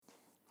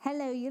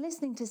Hello, you're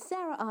listening to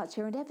Sarah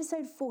Archer and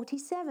episode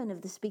 47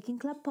 of the Speaking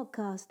Club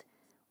podcast.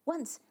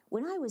 Once,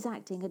 when I was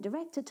acting, a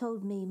director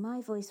told me my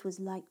voice was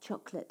like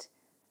chocolate.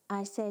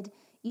 I said,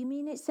 "You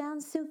mean it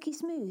sounds silky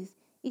smooth?"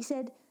 He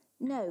said,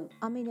 "No,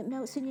 I mean it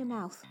melts in your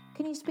mouth.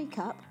 Can you speak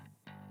up?"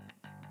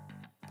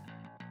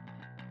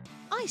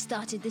 I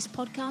started this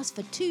podcast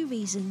for two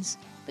reasons.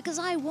 Because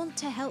I want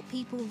to help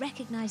people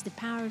recognise the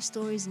power of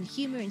stories and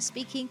humour in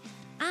speaking,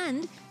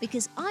 and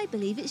because I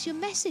believe it's your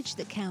message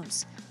that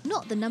counts,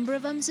 not the number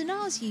of ums and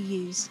ahs you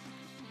use.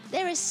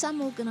 There are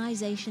some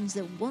organisations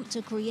that want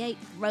to create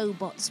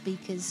robot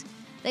speakers.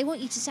 They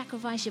want you to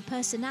sacrifice your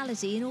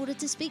personality in order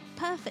to speak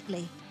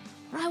perfectly.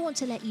 But I want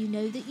to let you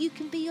know that you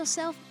can be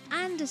yourself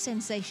and a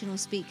sensational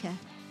speaker.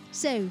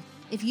 So,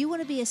 if you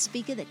want to be a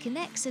speaker that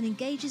connects and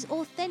engages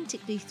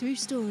authentically through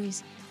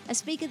stories, a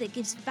speaker that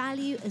gives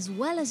value as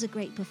well as a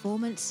great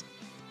performance,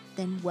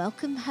 then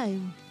welcome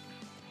home.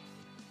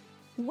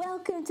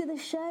 Welcome to the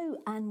show,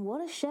 and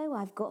what a show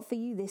I've got for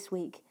you this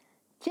week.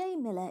 Jay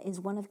Miller is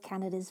one of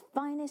Canada's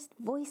finest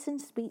voice and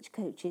speech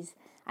coaches,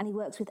 and he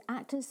works with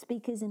actors,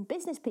 speakers and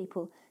business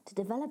people to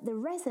develop the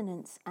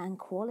resonance and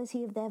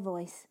quality of their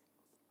voice.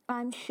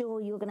 I'm sure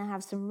you're going to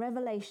have some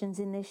revelations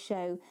in this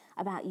show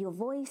about your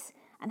voice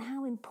and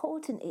how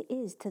important it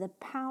is to the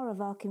power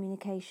of our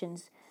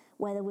communications,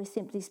 whether we're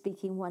simply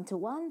speaking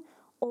one-to-one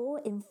or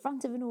in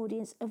front of an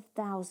audience of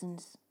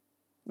thousands.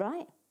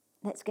 Right,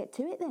 let's get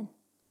to it then.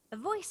 A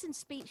voice and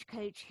speech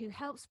coach who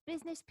helps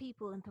business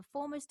people and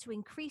performers to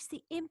increase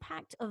the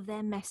impact of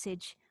their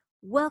message.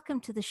 Welcome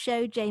to the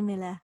show, Jay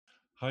Miller.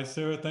 Hi,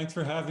 Sarah. Thanks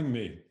for having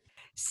me.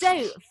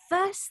 So,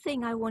 first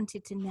thing I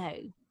wanted to know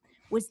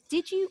was,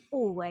 did you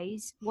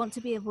always want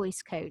to be a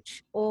voice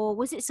coach, or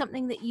was it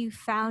something that you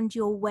found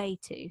your way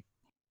to?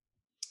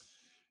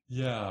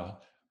 Yeah,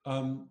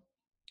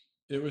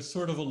 it was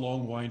sort of a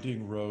long,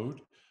 winding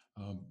road.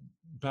 Um,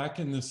 Back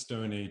in the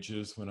Stone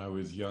Ages, when I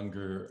was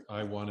younger,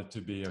 I wanted to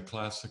be a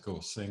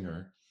classical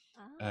singer.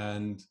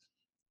 And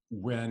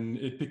when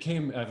it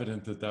became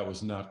evident that that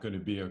was not going to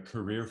be a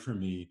career for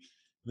me,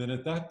 then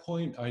at that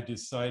point, I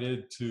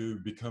decided to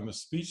become a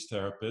speech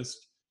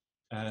therapist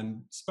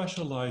and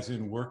specialize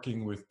in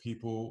working with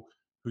people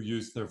who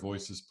use their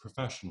voices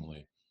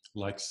professionally,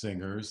 like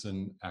singers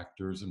and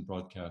actors and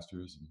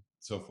broadcasters and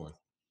so forth.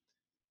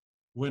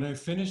 When I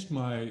finished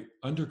my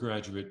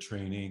undergraduate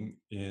training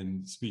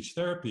in speech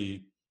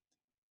therapy,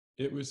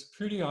 it was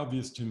pretty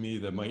obvious to me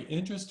that my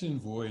interest in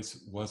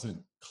voice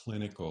wasn't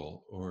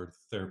clinical or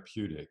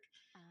therapeutic.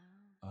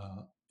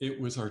 It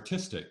was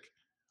artistic.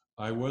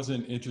 I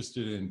wasn't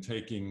interested in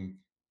taking,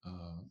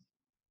 uh,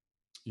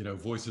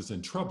 voices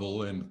in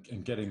trouble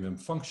and getting them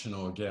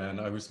functional again.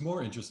 I was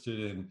more interested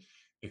in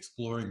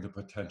exploring the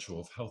potential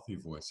of healthy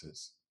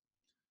voices.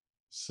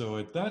 So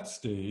at that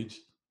stage,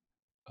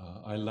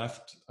 I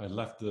left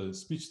the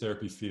speech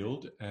therapy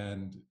field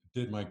and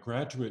did my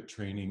graduate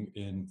training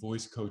in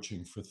voice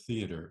coaching for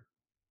theater.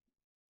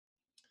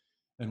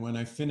 And when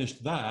I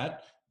finished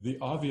that, the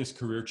obvious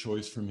career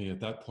choice for me at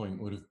that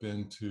point would have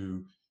been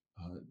to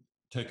uh,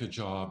 take a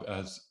job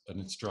as an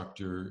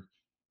instructor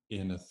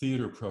in a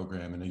theater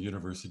program, in a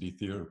university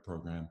theater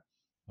program,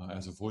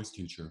 as a voice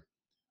teacher.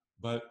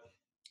 But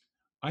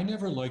I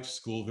never liked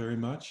school very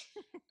much.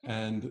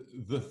 And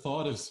the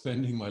thought of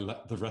spending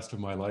the rest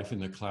of my life in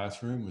the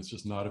classroom was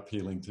just not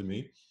appealing to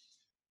me.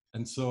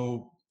 And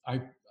so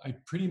I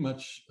pretty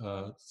much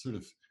sort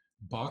of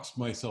boxed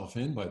myself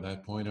in by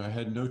that point. I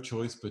had no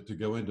choice but to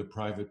go into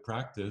private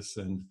practice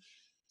and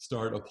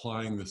start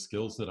applying the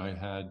skills that I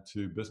had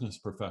to business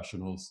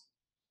professionals.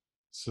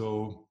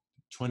 So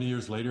 20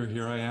 years later,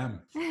 here I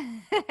am.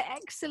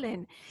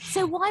 Excellent.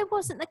 So why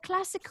wasn't the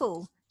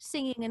classical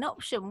singing an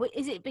option?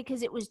 Is it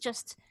because it was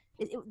just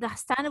the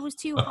standard was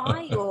too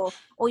high, or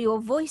your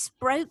voice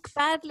broke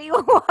badly,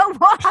 or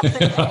what happened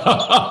there?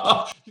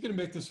 You're going to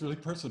make this really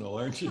personal,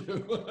 aren't you?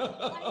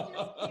 I'm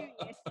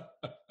just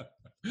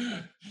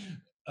curious.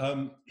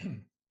 um,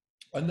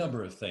 a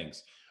number of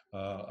things.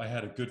 I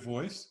had a good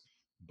voice,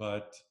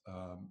 but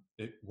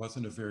it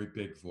wasn't a very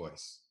big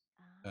voice,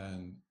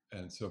 and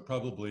so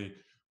probably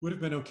would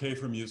have been okay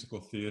for musical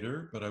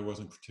theater, but I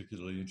wasn't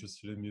particularly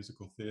interested in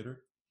musical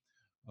theater.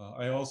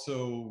 I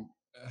also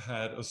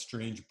had a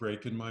strange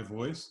break in my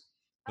voice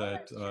Oh, that,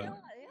 that's true. Yeah,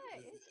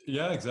 it is.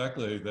 yeah,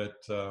 exactly,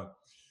 that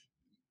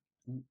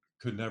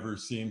could never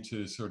seem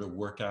to sort of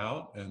work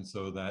out, and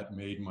so that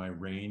made my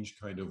range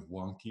kind of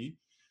wonky,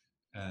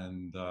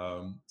 and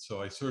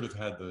so I sort of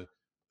had the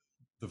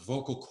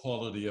vocal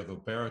quality of a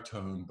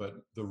baritone, but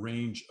the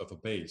range of a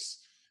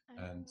bass.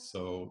 And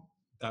so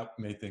that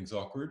made things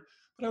awkward.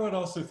 But I would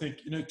also think,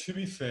 to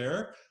be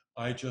fair,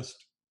 I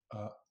just,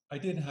 uh, I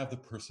didn't have the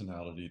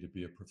personality to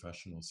be a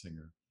professional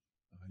singer.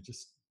 I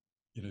just,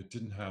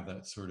 didn't have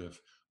that sort of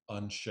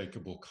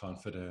unshakable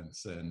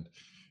confidence and,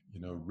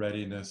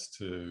 readiness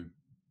to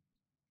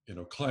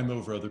climb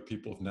over other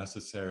people if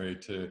necessary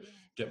to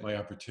get my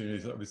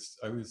opportunities.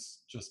 I was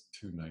just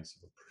too nice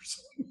of a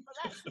person. Well,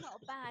 that's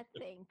not a bad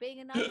thing.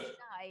 Being a nice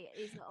guy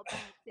is not a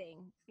bad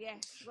thing.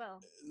 Yes, well.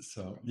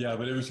 So, yeah,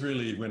 but it was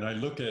really when I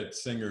look at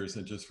singers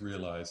and just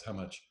realize how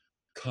much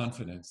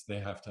confidence they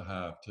have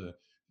to,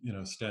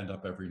 stand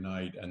up every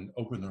night and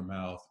open their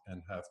mouth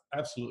and have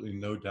absolutely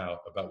no doubt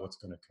about what's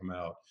going to come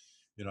out.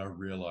 I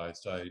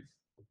realized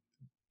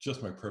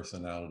just my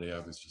personality, I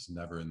was just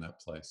never in that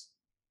place.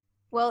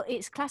 Well,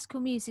 it's classical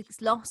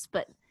music's loss,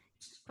 but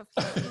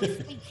professional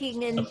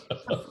speaking and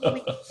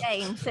performing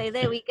game. So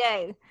there we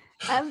go.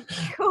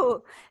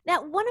 Cool.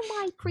 Now, one of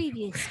my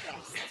previous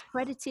guests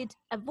credited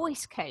a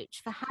voice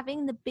coach for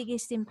having the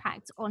biggest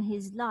impact on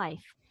his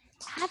life.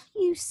 Have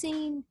you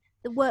seen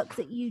the work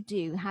that you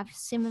do have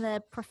similar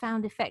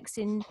profound effects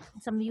in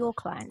some of your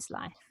clients'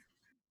 life?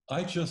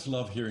 I just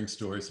love hearing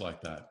stories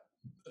like that.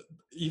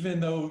 Even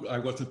though I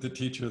wasn't the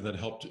teacher that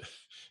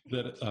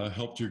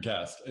helped your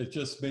guest, it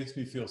just makes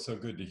me feel so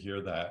good to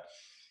hear that.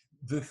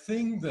 The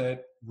thing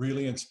that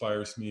really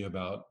inspires me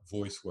about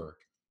voice work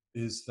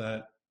is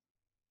that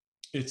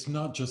it's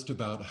not just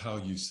about how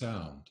you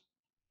sound.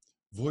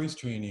 Voice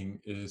training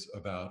is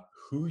about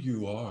who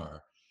you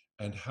are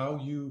and how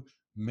you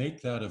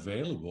make that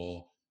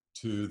available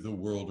to the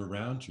world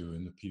around you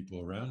and the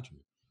people around you.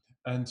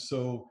 And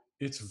so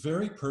it's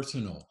very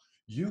personal.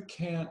 You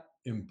can't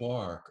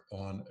embark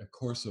on a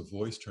course of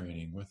voice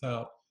training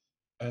without,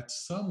 at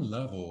some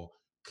level,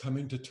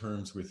 coming to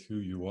terms with who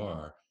you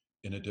are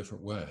in a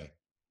different way.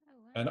 Oh,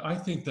 wow. And I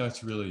think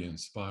that's really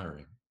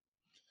inspiring.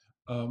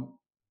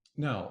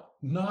 Now,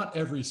 not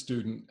every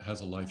student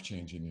has a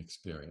life-changing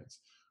experience,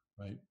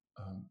 right?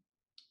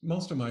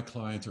 Most of my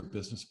clients are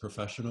business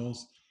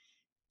professionals.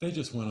 They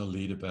just want to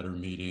lead a better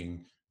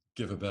meeting,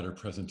 give a better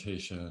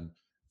presentation.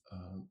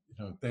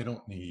 They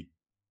don't need,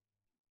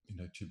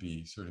 to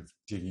be sort of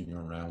digging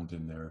around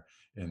in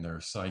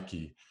their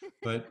psyche.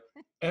 But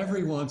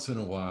every once in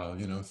a while,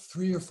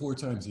 3 or 4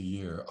 times a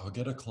year, I'll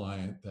get a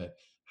client that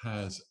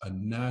has a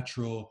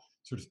natural,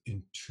 sort of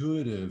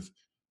intuitive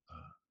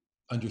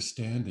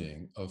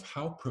understanding of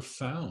how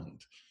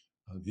profound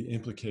the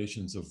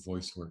implications of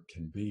voice work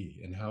can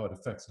be and how it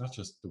affects not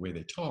just the way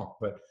they talk,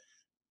 but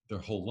their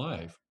whole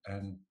life.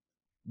 And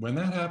when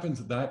that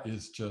happens, that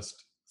is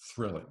just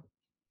thrilling.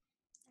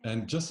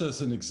 And just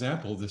as an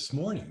example, this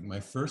morning, my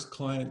first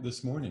client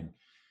this morning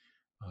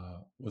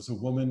was a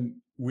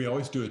woman. We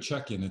always do a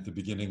check-in at the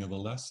beginning of a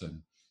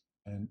lesson.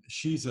 And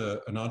she's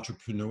an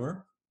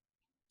entrepreneur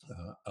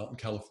out in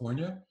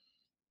California.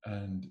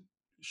 And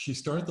she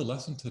started the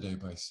lesson today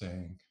by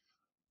saying,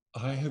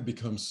 I have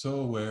become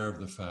so aware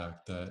of the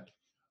fact that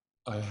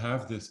I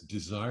have this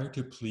desire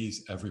to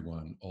please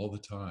everyone all the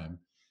time.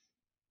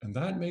 And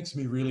that makes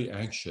me really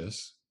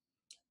anxious.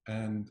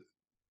 And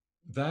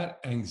that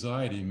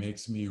anxiety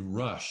makes me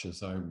rush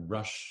as I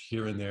rush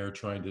here and there,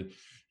 trying to,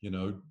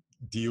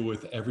 deal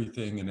with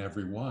everything and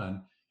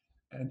everyone.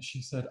 And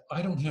she said,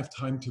 I don't have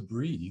time to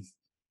breathe.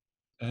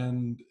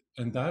 And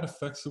that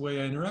affects the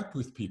way I interact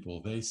with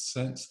people. They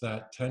sense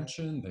that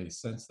tension, they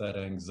sense that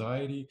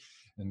anxiety,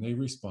 and they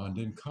respond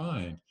in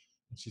kind.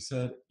 And she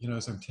said,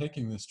 as I'm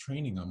taking this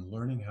training, I'm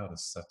learning how to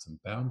set some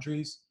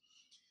boundaries,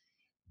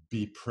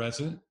 be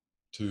present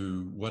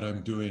to what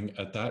I'm doing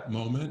at that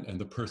moment and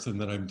the person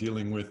that I'm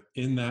dealing with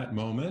in that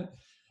moment,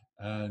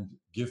 and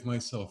give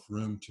myself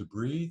room to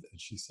breathe. And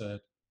she said,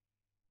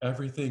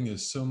 everything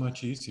is so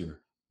much easier,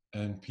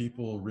 and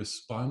people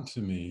respond to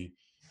me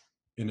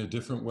in a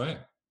different way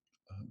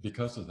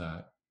because of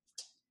that.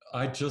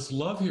 I just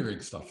love hearing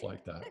stuff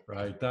like that,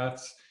 right?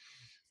 That's,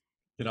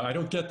 I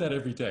don't get that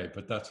every day,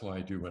 but that's why I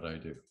do what I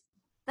do.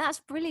 That's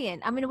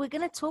brilliant. I mean, we're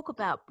going to talk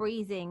about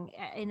breathing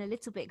in a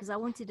little bit because I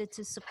wanted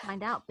to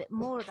find out a bit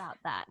more about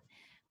that.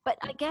 But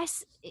I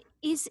guess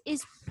is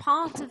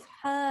part of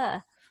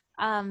her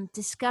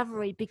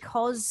discovery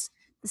because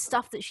the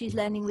stuff that she's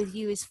learning with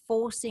you is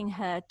forcing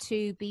her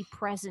to be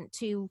present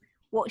to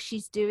what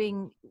she's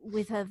doing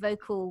with her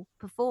vocal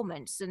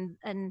performance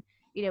and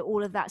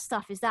all of that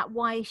stuff. Is that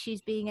why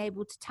she's being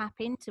able to tap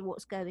into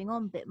what's going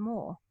on a bit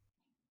more?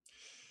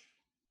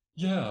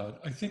 Yeah,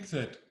 I think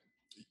that,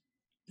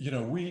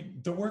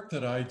 the work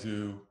that I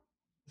do,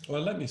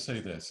 well, let me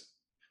say this.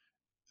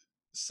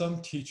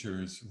 Some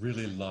teachers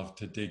really love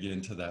to dig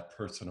into that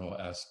personal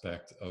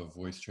aspect of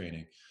voice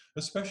training,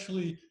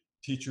 especially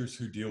teachers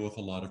who deal with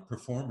a lot of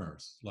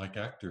performers like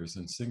actors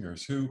and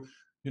singers who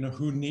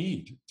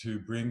need to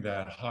bring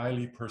that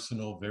highly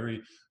personal,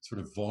 very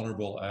sort of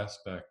vulnerable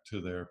aspect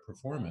to their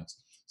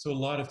performance. So a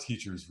lot of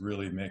teachers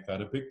really make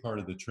that a big part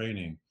of the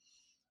training.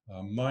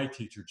 My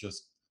teacher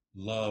just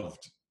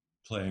loved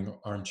playing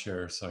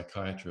armchair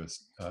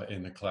psychiatrist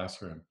in the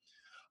classroom.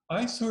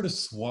 I sort of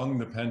swung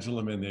the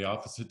pendulum in the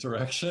opposite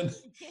direction,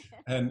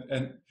 and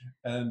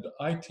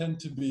I tend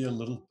to be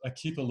I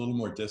keep a little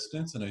more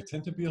distance, and I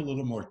tend to be a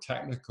little more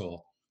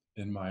technical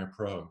in my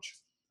approach.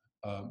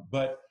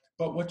 But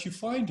what you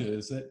find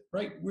is that,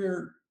 right,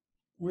 we're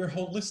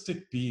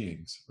holistic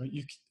beings, right?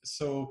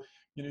 So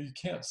you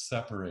can't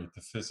separate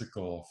the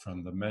physical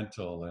from the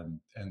mental and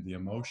the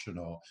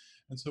emotional.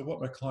 And so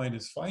what my client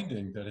is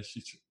finding, that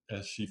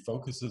as she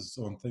focuses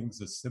on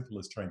things as simple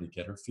as trying to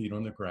get her feet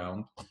on the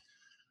ground,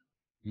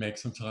 make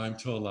some time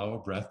to allow a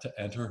breath to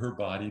enter her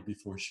body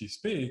before she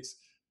speaks,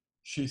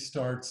 she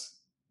starts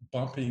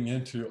bumping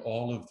into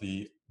all of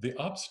the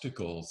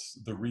obstacles,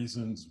 the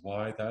reasons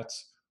why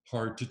that's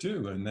hard to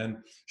do. And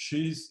then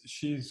she's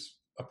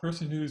a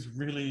person who's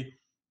really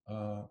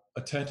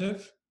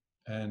attentive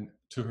and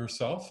to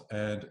herself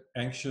and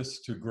anxious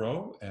to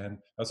grow and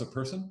as a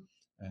person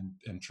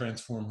and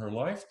transform her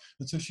life.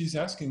 And so she's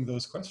asking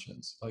those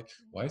questions like,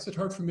 why is it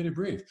hard for me to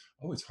breathe?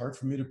 Oh, it's hard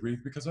for me to breathe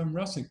because I'm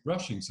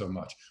rushing so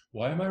much.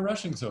 Why am I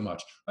rushing so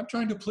much? I'm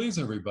trying to please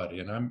everybody,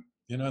 and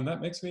and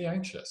that makes me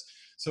anxious.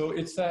 So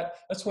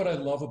that's what I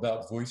love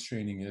about voice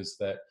training, is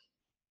that,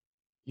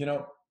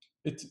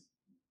 it's,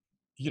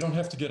 you don't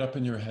have to get up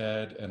in your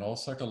head and all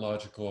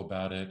psychological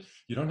about it.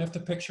 You don't have to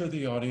picture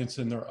the audience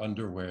in their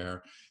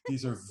underwear.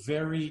 These are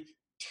very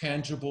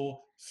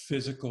tangible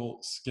physical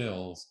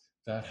skills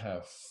that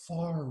have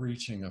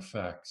far-reaching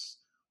effects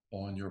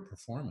on your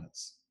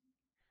performance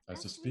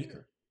as a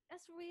speaker.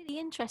 That's really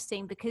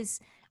interesting because,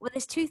 well,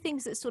 there's two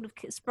things that sort of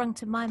sprung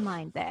to my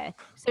mind there.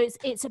 So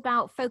it's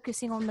about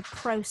focusing on the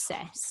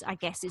process, I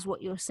guess, is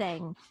what you're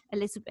saying a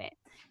little bit.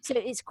 So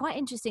it's quite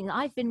interesting.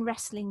 I've been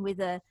wrestling with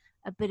a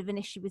bit of an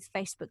issue with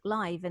Facebook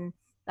Live, and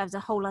that was a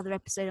whole other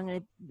episode. I'm going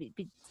to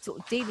be sort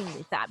of dealing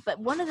with that. But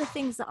one of the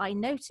things that I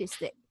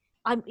noticed, that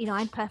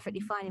I'm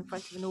perfectly fine in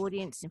front of an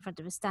audience, in front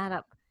of a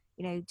stand-up,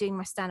 doing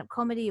my stand-up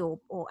comedy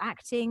or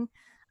acting.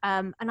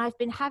 And I've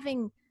been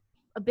having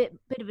a bit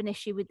of an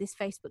issue with this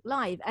Facebook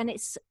Live, and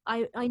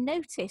I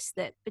noticed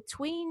that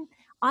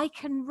I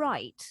can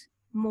write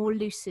more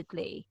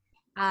lucidly,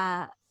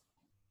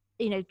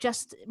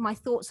 just my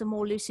thoughts are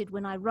more lucid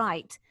when I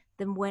write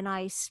than when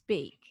I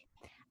speak.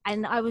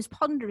 And I was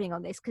pondering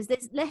on this because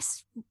there's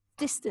less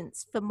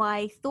distance for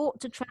my thought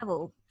to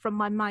travel from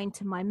my mind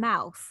to my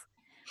mouth,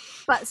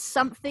 but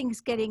something's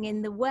getting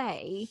in the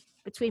way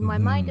between my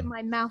mind and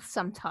my mouth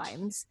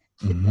sometimes,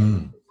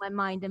 my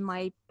mind and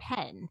my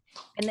pen.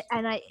 And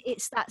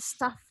it's that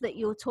stuff that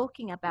you're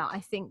talking about. I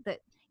think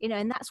that,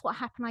 and that's what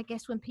happened, I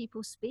guess, when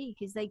people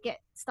speak, is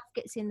stuff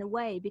gets in the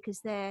way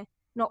because they're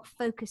not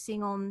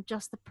focusing on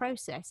just the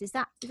process. Is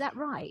that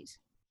right?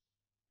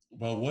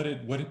 Well, what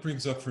it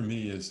brings up for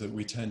me is that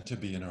we tend to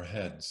be in our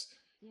heads.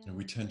 And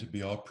we tend to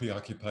be all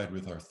preoccupied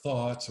with our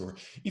thoughts, or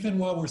even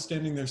while we're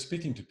standing there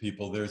speaking to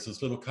people, there's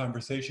this little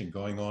conversation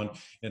going on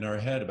in our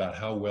head about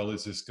how well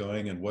is this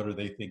going and what are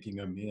they thinking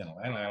of me, and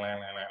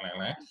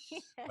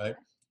right?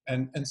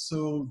 And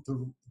so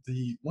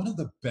the one of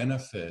the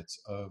benefits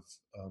of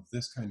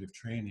this kind of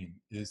training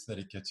is that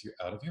it gets you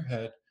out of your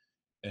head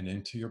and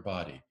into your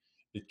body.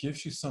 It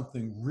gives you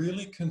something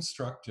really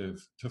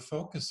constructive to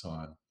focus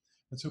on.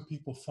 And so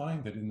people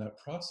find that in that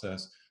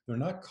process, they're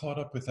not caught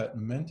up with that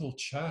mental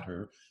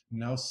chatter.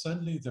 Now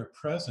suddenly they're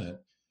present,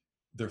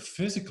 they're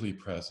physically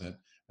present,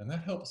 and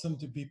that helps them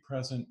to be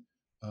present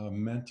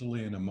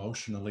mentally and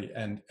emotionally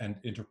and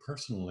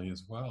interpersonally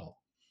as well.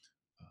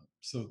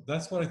 So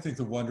that's what I think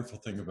the wonderful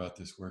thing about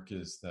this work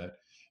is, that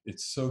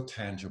it's so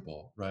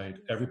tangible, right?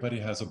 Everybody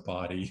has a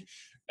body,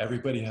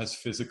 everybody has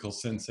physical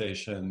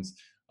sensations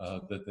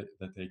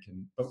that they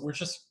can, but we're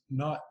just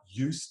not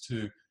used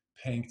to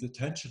paying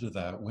attention to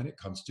that when it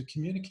comes to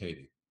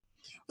communicating.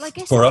 Well, I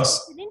guess for it's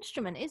us, an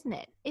instrument, isn't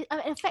it?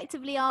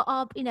 Effectively,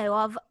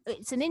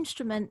 it's an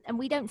instrument, and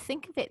we don't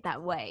think of it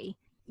that way.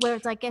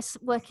 Whereas, I guess,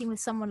 working with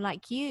someone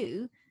like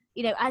you,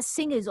 as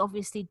singers,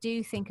 obviously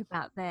do think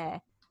about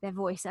their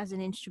voice as an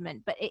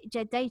instrument, but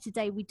day to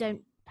day we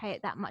don't pay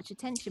it that much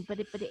attention. But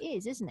it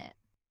is, isn't it?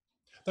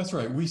 That's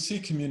right. We see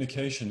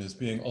communication as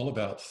being all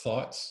about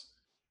thoughts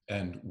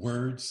and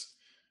words,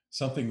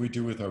 something we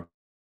do with our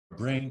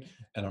brain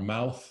and our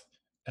mouth,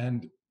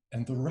 and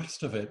the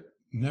rest of it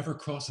never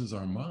crosses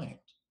our mind.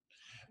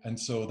 And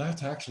so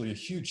that's actually a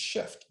huge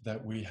shift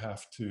that we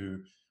have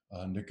to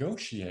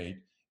negotiate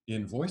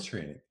in voice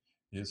training,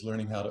 is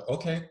learning how to,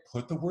 okay,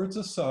 put the words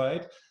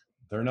aside.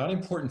 They're not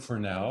important for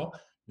now.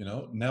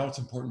 Now it's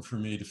important for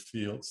me to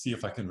see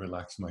if I can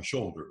relax my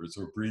shoulders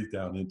or breathe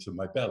down into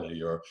my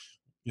belly, or,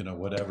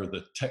 whatever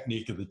the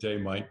technique of the day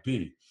might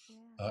be.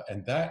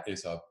 And that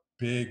is a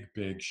big,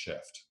 big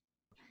shift.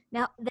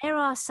 Now, there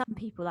are some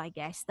people, I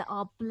guess, that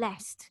are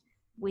blessed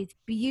with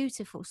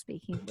beautiful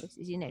speaking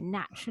voices,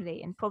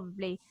 naturally, and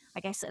probably,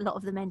 I guess, a lot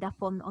of them end up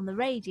on the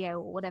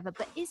radio or whatever.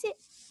 But is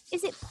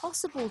it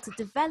possible to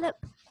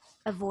develop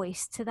a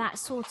voice to that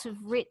sort of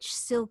rich,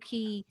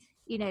 silky,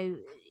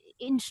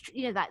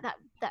 that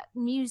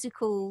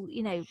musical,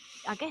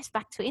 I guess,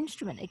 back to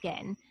instrument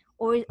again,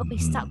 or are we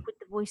stuck with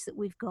the voice that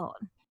we've got?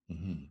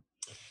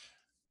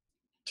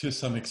 To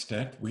some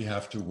extent, we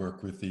have to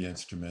work with the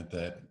instrument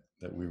that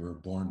we were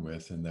born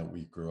with and that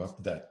we grew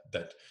up,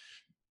 that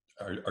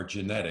our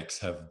genetics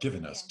have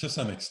given us, to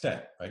some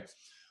extent, right?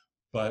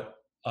 But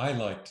I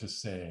like to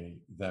say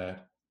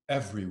that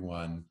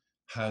everyone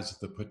has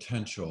the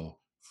potential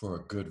for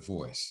a good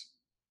voice.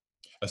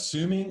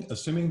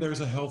 Assuming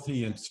there's a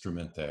healthy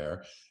instrument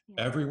there,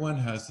 Yeah. everyone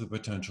has the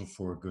potential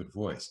for a good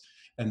voice.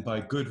 And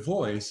by good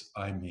voice,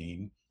 I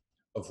mean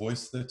a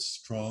voice that's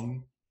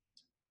strong,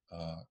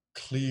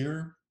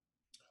 clear,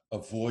 a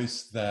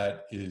voice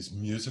that is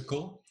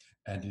musical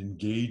and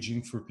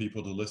engaging for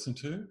people to listen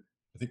to.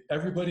 I think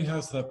everybody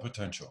has that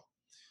potential.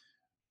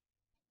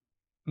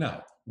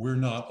 Now, we're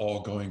not all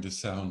going to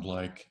sound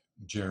like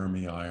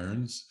Jeremy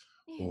Irons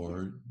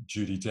or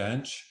Judi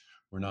Dench.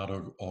 We're not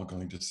all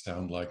going to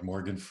sound like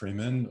Morgan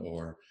Freeman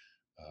or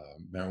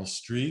Meryl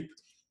Streep,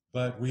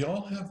 but we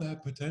all have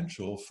that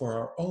potential for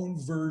our own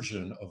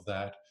version of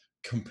that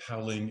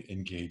compelling,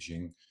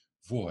 engaging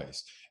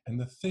voice. And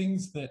the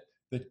things that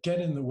get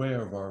in the way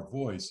of our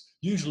voice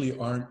usually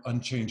aren't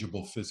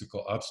unchangeable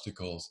physical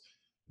obstacles.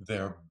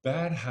 They're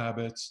bad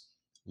habits,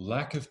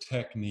 lack of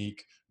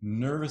technique,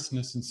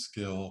 nervousness and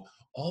skill,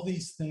 all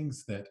these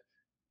things that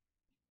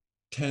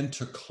tend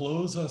to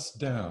close us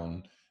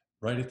down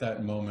right at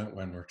that moment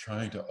when we're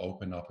trying to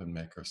open up and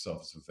make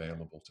ourselves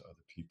available to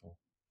other people.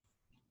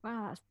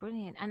 Wow, that's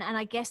brilliant. And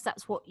I guess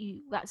that's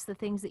the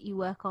things that you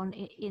work on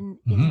in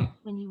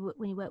when you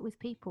work with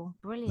people.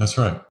 Brilliant. That's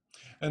right.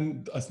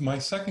 And my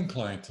second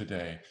client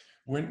today,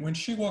 when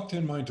she walked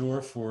in my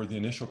door for the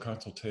initial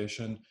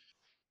consultation,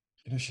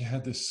 she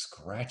had this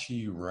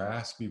scratchy,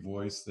 raspy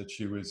voice that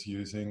she was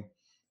using.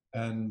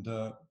 And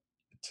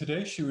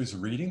today she was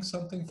reading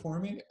something for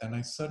me, and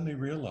I suddenly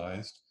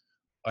realized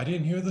I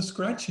didn't hear the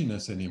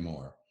scratchiness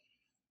anymore.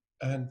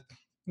 And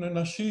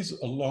now she's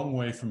a long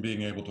way from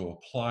being able to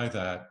apply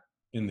that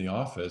in the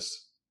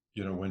office,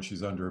 when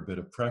she's under a bit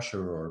of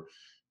pressure or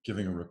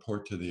giving a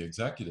report to the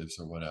executives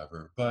or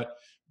whatever. But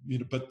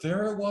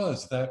there it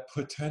was, that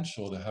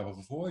potential to have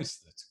a voice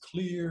that's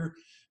clear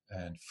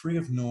and free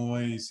of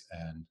noise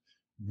and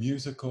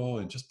musical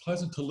and just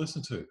pleasant to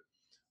listen to.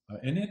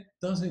 And it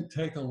doesn't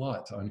take a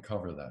lot to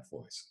uncover that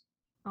voice.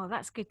 Oh,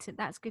 that's good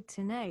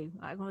to know.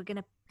 We're going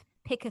to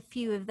pick a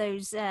few of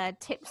those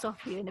tips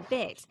off you in a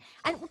bit.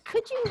 And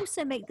could you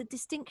also make the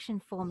distinction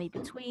for me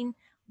between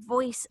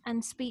voice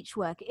and speech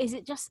work?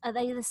 Are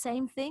they the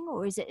same thing,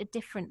 or is it a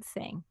different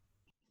thing?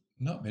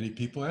 Not many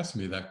people ask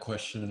me that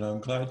question, and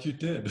I'm glad you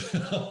did.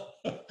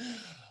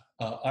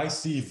 I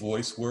see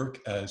voice work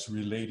as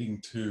relating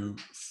to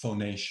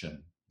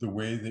phonation, the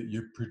way that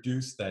you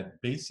produce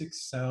that basic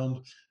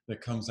sound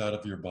that comes out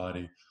of your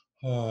body.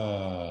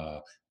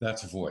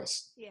 That's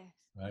voice. Yes.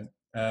 Right?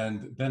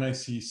 And then I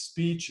see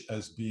speech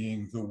as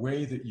being the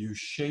way that you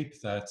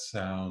shape that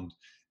sound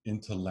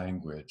into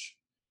language,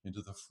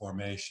 into the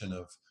formation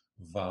of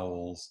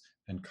vowels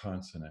and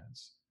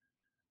consonants.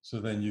 So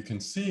then you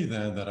can see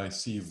then that I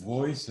see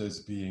voice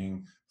as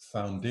being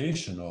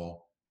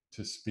foundational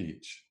to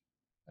speech.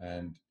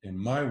 And in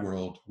my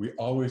world, we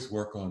always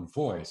work on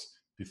voice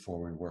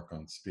before we work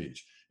on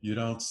speech. You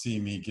don't see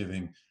me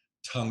giving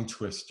tongue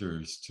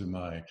twisters to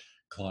my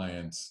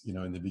clients,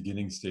 in the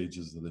beginning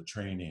stages of the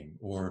training,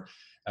 or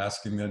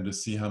asking them to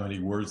see how many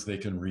words they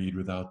can read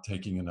without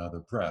taking another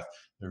breath.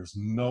 There's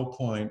no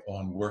point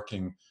on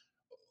working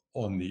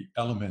on the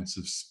elements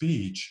of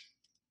speech,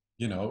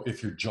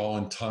 if your jaw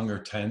and tongue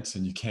are tense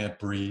and you can't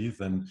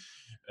breathe and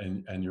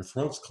your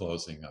throat's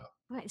closing up.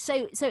 Right.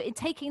 So in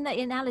taking that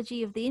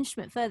analogy of the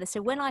instrument further,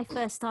 so when I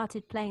first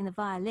started playing the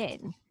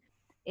violin,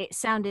 it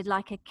sounded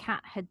like a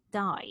cat had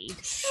died.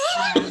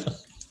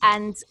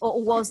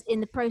 Or was in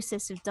the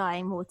process of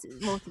dying, more to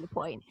the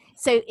point.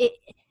 So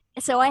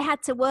I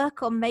had to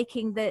work on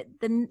making the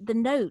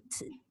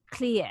note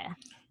clear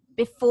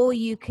before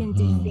you can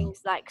do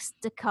things like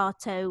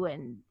staccato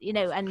and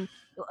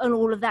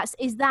all of that.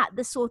 Is that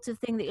the sort of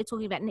thing that you're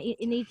talking about?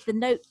 The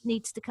note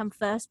needs to come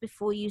first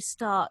before you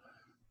start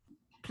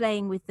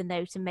playing with the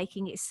note and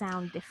making it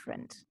sound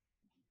different.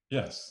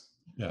 Yes.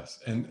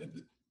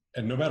 And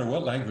no matter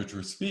what language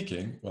we're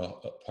speaking,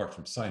 well, apart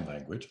from sign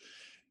language,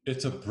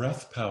 it's a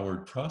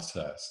breath-powered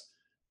process,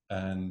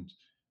 and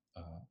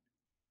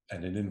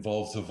it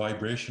involves the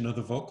vibration of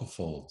the vocal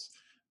folds.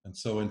 And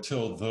so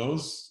until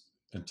those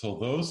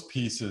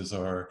pieces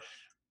are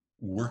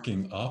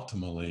working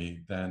optimally,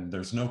 then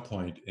there's no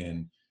point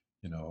in,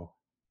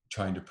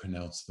 trying to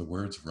pronounce the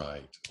words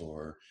right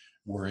or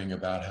worrying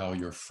about how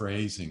you're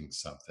phrasing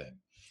something.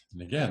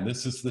 And again,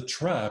 this is the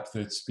trap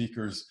that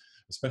speakers,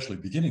 especially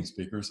beginning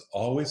speakers,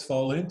 always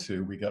fall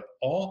into. We get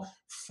all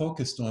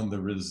focused on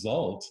the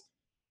result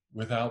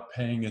without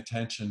paying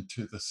attention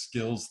to the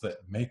skills that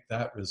make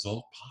that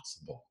result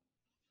possible.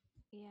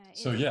 Yeah,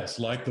 so yes,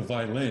 like the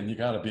violin, you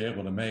got to be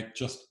able to make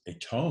just a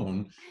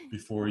tone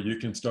before you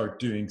can start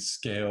doing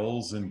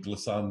scales and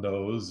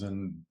glissandos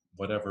and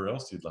whatever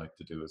else you'd like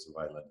to do as a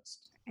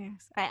violinist.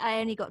 Yes, I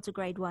only got to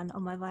grade 1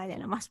 on my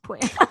violin, I must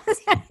point out.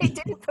 It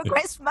didn't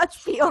progress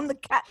much beyond the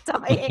cat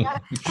dying.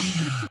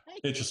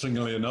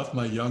 Interestingly enough,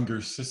 my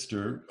younger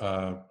sister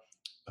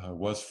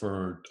was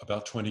for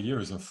about 20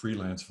 years a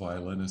freelance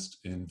violinist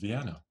in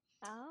Vienna.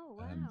 Oh,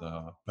 wow. And,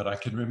 but I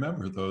can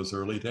remember those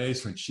early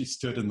days when she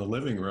stood in the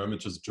living room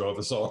and just drove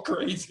us all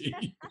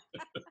crazy.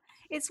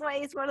 It's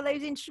one of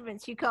those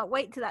instruments you can't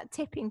wait to that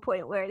tipping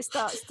point where it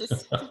starts to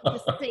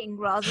sing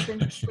rather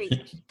than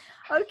screech.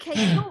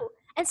 Okay, cool.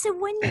 And so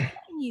when you get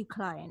a new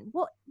client,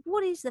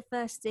 what is the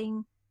first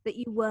thing that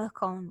you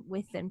work on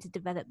with them to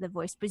develop their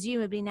voice?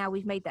 Presumably now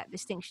we've made that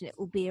distinction, it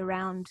will be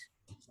around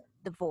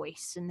the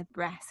voice and the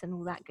breath and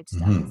all that good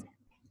stuff. Mm-hmm.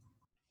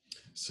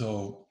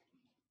 So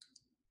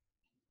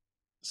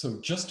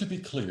just to be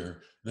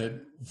clear,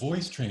 that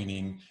voice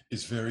training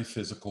is very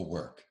physical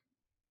work.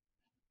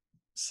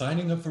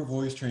 Signing up for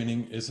voice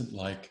training isn't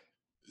like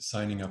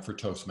signing up for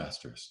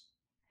Toastmasters.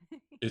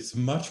 It's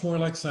much more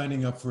like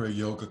signing up for a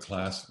yoga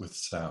class with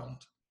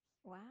sound.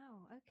 Wow,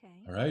 okay.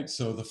 All right,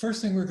 so the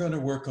first thing we're going to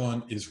work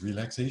on is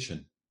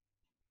relaxation.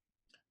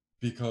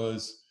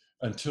 Because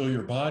until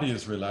your body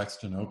is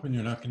relaxed and open,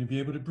 you're not going to be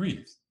able to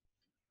breathe,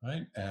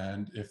 right?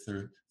 And if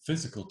the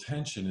physical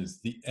tension is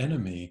the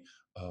enemy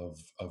of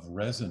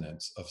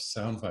resonance, of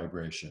sound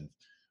vibration.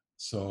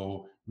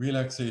 So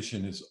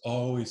relaxation is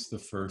always the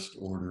first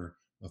order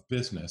of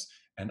business.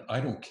 And I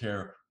don't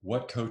care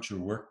what coach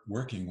you're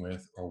working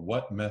with or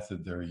what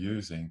method they're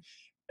using.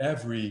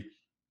 Every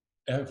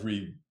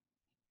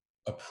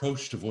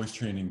approach to voice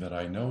training that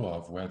I know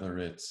of, whether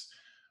it's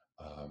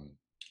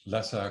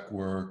Lesak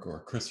work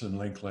or Kristen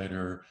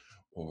Linklater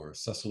or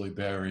Cecily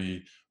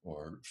Berry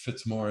or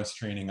Fitzmaurice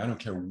training, I don't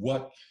care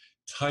what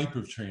type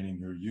of training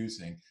you're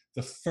using,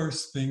 the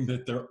first thing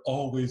that they're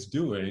always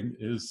doing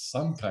is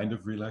some kind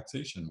of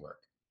relaxation work.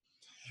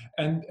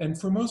 And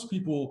for most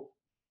people,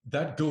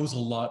 that goes a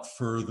lot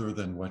further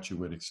than what you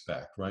would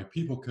expect, right?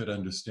 People could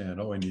understand,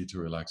 oh, I need to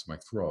relax my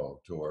throat,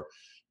 or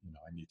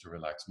I need to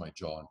relax my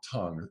jaw and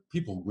tongue.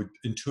 People would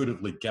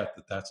intuitively get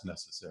that that's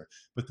necessary.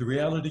 But the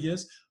reality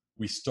is,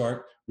 we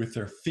start with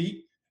their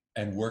feet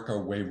and work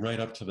our way right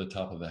up to the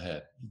top of the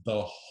head.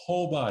 The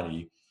whole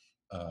body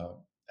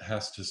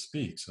has to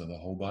speak, so the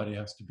whole body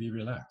has to be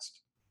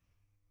relaxed.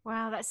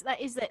 Wow,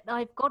 that is that.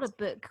 I've got a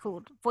book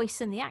called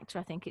Voice and the Actor,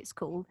 I think it's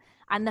called,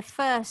 and the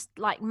first,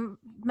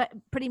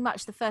 pretty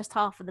much the first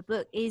half of the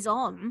book is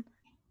on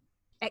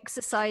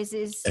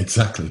exercises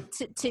exactly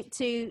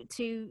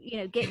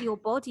to get your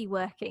body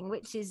working,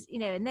 which is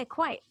and they're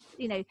quite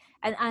and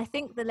I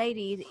think the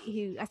lady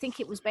who, I think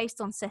it was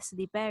based on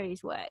Cecily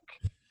Berry's work,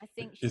 I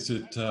think is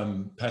it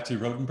Patsy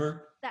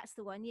Rodenberg? That's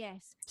the one,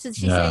 yes. So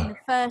she's saying the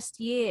first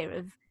year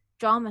of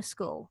drama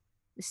school,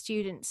 the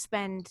students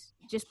spend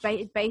just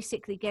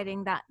basically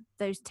getting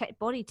those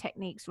body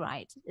techniques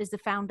right as the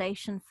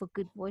foundation for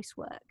good voice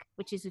work,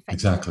 which is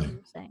effectively what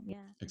you're saying. Yeah,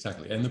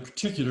 exactly. And the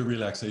particular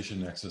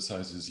relaxation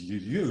exercises you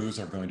use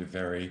are going to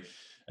vary,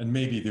 and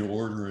maybe the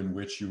order in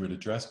which you would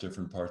address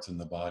different parts in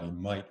the body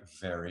might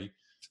vary.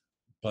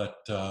 But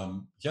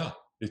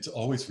it's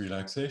always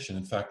relaxation.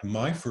 In fact,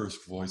 my first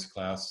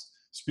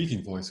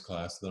speaking voice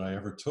class that I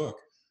ever took,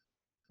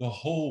 the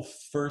whole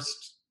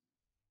first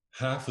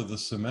half of the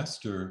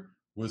semester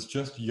was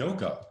just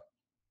yoga.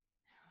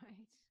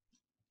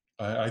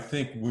 Right. I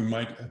think we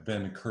might have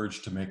been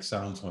encouraged to make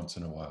sounds once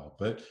in a while,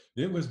 but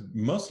it was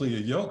mostly a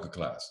yoga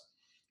class.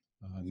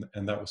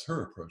 And that was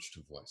her approach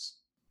to voice.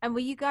 And were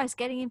you guys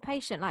getting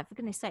impatient? Like, for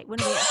goodness sake,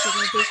 when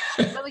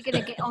are we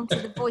going to get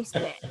onto the voice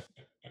bit?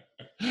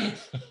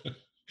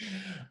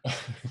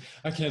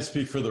 I can't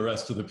speak for the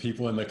rest of the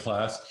people in the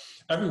class.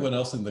 Everyone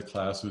else in the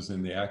class was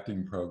in the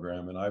acting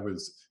program, and I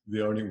was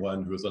the only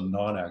one who was a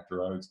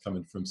non-actor. I was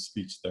coming from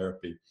speech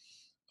therapy.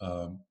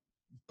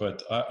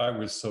 But I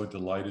was so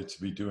delighted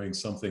to be doing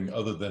something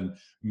other than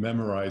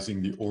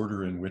memorizing the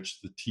order in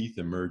which the teeth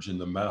emerge in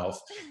the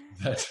mouth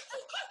that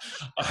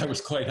I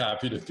was quite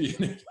happy to be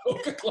in a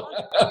yoga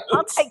class.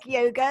 I'll take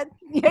yoga.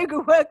 Yoga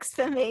works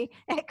for me.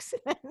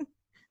 Excellent.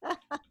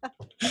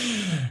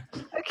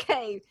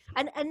 Okay,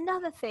 and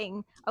another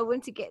thing I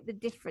want to get the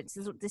difference,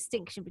 the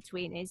distinction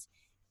between is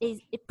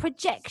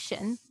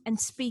projection and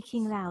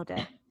speaking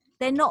louder.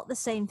 They're not the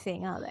same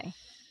thing, are they?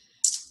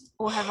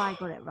 Or have I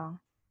got it wrong?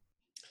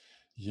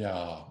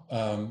 Yeah.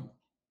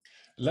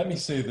 Let me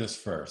say this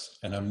first,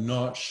 and I'm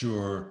not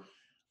sure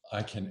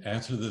I can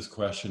answer this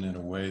question in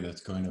a way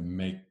that's going to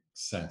make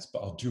sense, but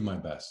I'll do my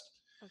best.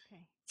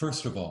 Okay.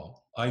 First of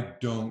all, I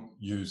don't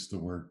use the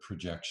word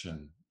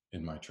projection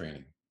in my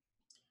training.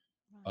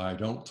 I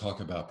don't talk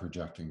about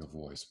projecting the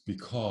voice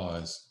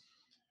because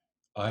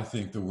I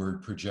think the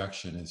word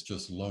projection is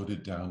just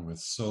loaded down with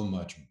so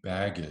much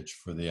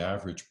baggage for the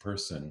average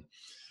person.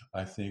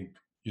 I think,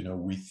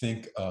 we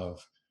think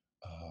of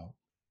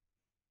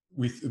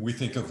we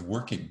think of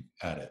working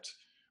at it,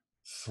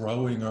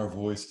 throwing our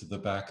voice to the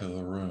back of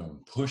the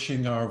room,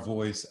 pushing our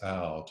voice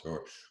out,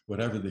 or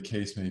whatever the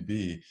case may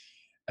be.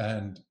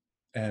 And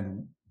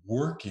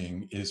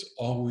working is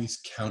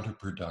always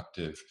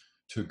counterproductive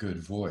to good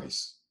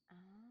voice.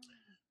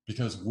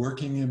 Because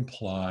working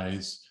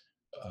implies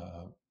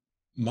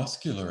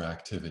muscular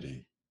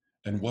activity.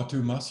 And what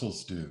do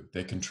muscles do?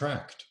 They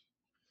contract.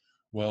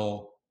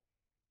 Well,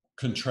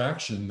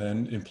 contraction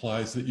then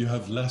implies that you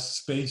have less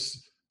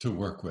space to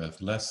work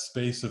with, less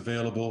space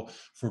available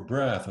for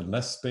breath, and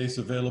less space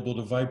available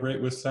to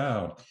vibrate with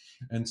sound.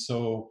 And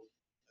so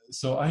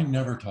I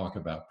never talk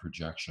about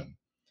projection.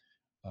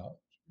 Uh,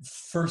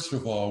 First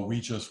of all, we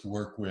just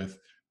work with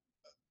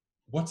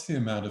what's the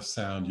amount of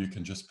sound you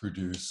can just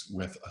produce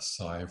with a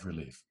sigh of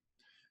relief.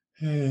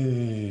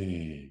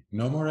 Hey,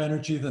 no more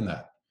energy than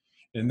that.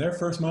 In their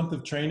first month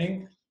of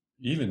training,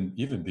 even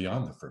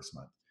beyond the first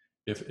month,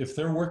 if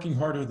they're working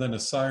harder than a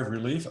sigh of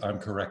relief, I'm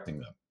correcting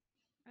them.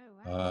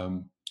 Oh,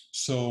 wow.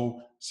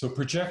 So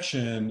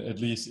projection, at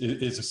least,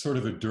 is a sort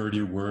of a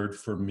dirty word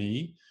for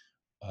me,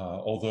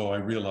 although I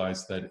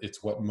realize that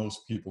it's what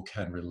most people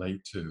can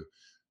relate to.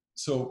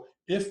 So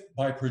if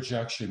by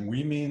projection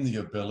we mean the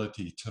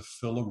ability to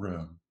fill a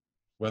room,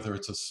 whether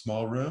it's a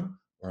small room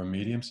or a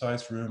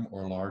medium-sized room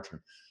or a large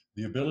room,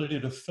 the ability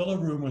to fill a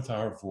room with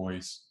our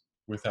voice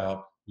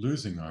without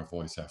losing our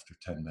voice after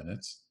 10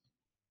 minutes,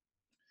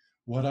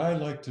 what I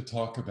like to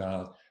talk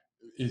about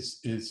is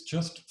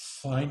just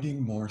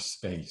finding more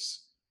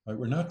space. Right?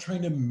 We're not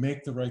trying to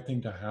make the right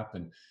thing to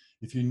happen.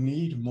 If you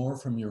need more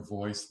from your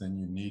voice, then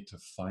you need to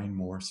find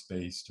more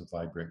space to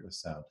vibrate with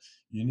sound.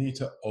 You need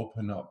to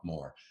open up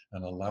more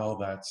and allow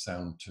that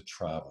sound to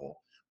travel.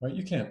 Right?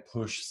 You can't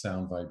push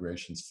sound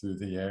vibrations through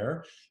the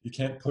air. You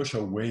can't push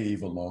a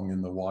wave along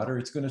in the water.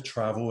 It's going to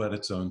travel at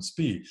its own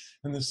speed.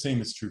 And the same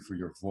is true for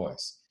your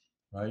voice.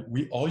 Right?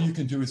 All you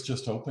can do is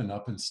just open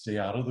up and stay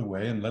out of the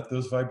way and let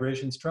those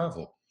vibrations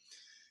travel.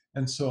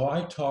 And so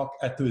I talk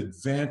at the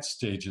advanced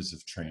stages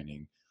of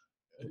training.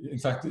 In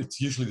fact,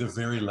 it's usually the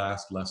very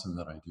last lesson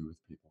that I do with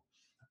people.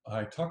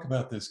 I talk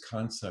about this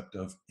concept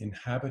of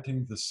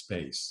inhabiting the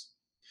space,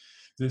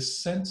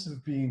 this sense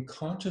of being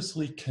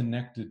consciously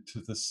connected to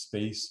the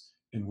space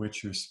in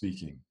which you're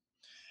speaking.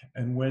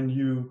 And when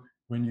you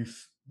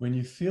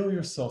feel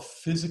yourself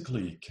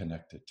physically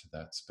connected to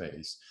that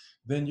space,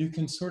 then you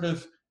can sort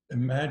of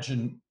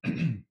imagine,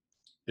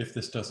 if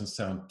this doesn't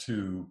sound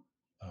too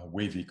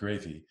wavy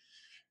gravy,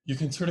 you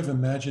can sort of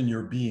imagine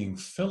your being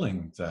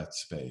filling that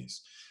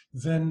space.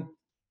 Then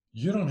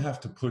you don't have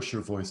to push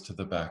your voice to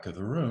the back of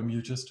the room.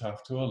 You just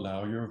have to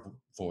allow your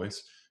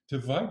voice to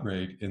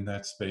vibrate in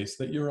that space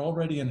that you're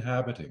already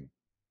inhabiting.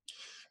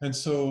 And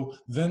so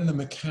then the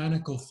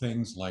mechanical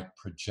things like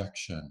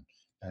projection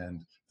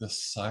and the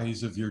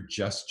size of your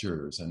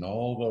gestures and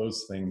all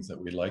those things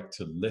that we like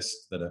to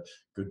list that a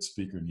good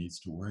speaker needs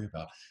to worry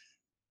about,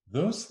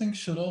 those things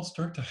should all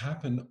start to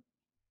happen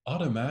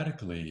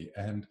automatically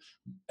and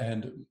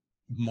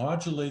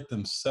modulate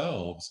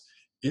themselves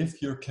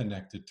if you're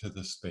connected to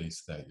the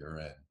space that you're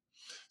in.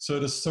 So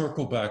to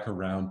circle back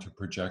around to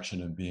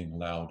projection and being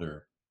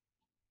louder,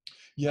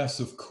 yes,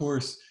 of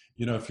course,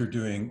 if you're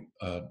doing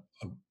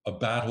a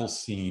battle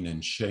scene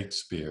in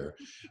Shakespeare,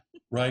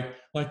 right?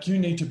 Like you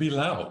need to be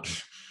loud,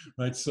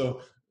 right?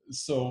 So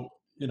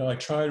I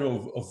try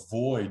to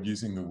avoid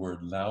using the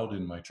word loud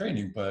in my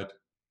training, but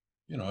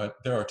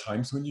there are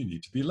times when you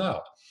need to be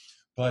loud.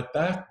 But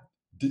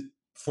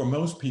for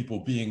most people,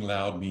 being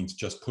loud means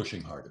just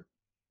pushing harder.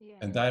 Yeah.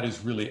 And that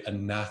is really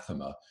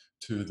anathema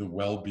to the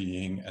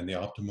well-being and the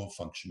optimal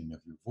functioning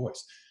of your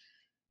voice.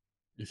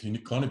 If you're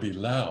going to be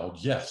loud,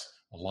 yes,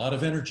 a lot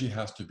of energy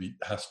has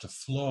to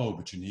flow,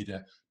 but you need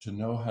to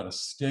know how to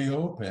stay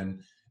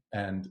open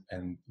and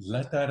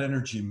let that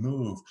energy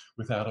move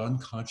without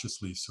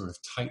unconsciously sort of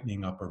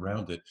tightening up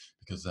around it,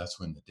 because that's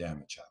when the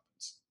damage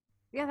happens.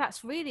 Yeah,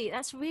 that's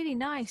really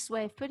nice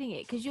way of putting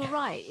it, because you're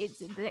right.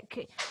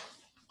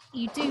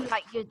 You do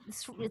like your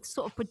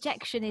sort of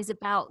projection is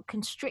about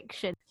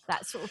constriction,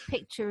 that sort of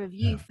picture of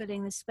you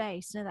filling the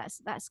space. No,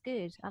 that's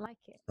good. I like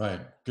it. Right,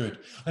 good.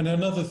 And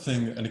another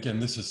thing, and again,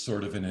 this is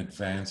sort of an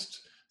advanced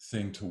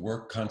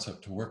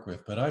concept to work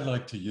with, but I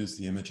like to use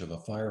the image of a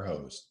fire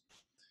hose.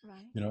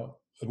 Right.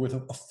 With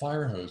a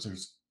fire hose,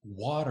 there's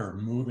water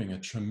moving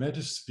at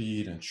tremendous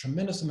speed and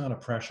tremendous amount of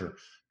pressure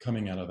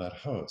coming out of that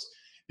hose.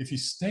 If you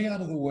stay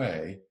out of the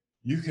way,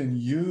 you can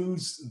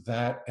use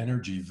that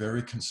energy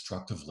very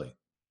constructively,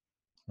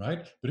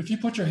 right? But if you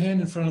put your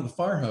hand in front of the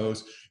fire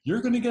hose,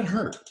 you're going to get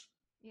hurt.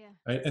 Yeah.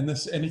 Right? And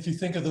if you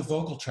think of the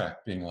vocal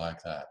tract being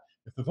like that,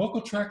 if the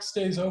vocal tract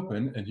stays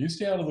open and you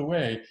stay out of the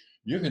way,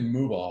 you can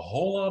move a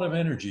whole lot of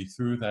energy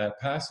through that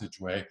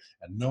passageway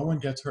and no one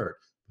gets hurt.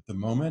 But the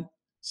moment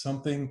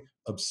something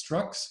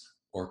obstructs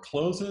or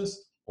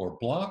closes or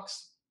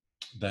blocks,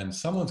 then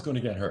someone's going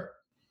to get hurt.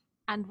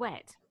 And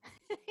wet.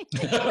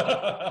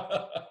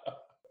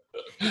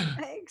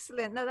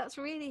 Excellent. No, that's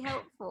really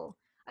helpful.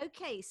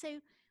 Okay, so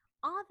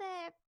are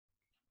there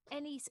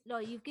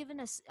you've given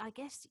us, I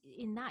guess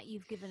in that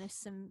you've given us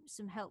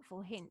some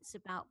helpful hints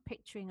about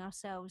picturing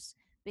ourselves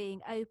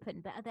being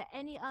open, but are there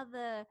any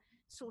other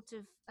sort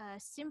of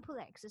simple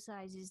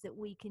exercises that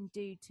we can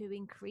do to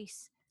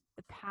increase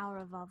the power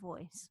of our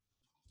voice?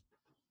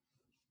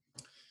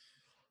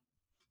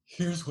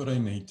 Here's what I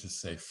need to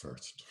say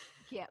first.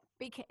 Yeah,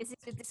 is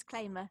this a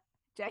disclaimer,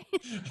 Jay?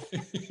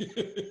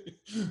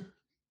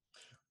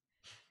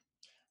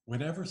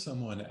 Whenever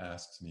someone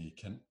asks me,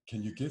 can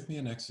you give me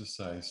an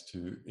exercise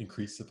to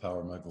increase the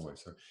power of my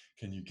voice? Or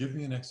can you give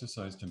me an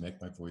exercise to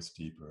make my voice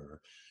deeper?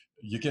 Or,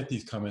 you get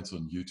these comments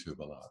on YouTube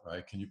a lot,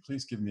 right? Can you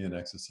please give me an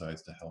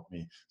exercise to help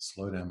me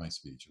slow down my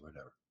speech or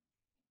whatever?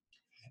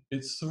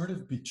 It sort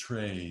of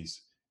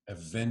betrays a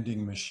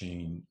vending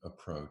machine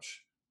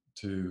approach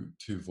to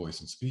voice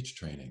and speech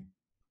training.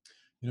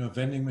 A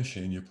vending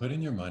machine, you put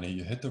in your money,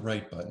 you hit the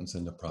right buttons,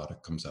 and the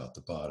product comes out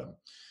the bottom.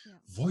 Yeah.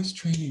 Voice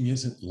training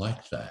isn't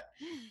like that.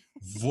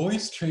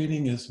 Voice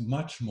training is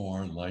much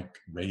more like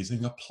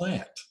raising a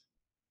plant.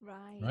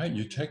 Right?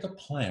 You take a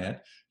plant,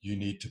 you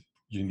need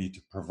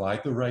to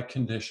provide the right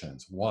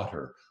conditions,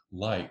 water,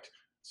 light,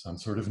 some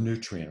sort of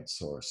nutrient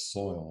source,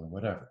 soil, or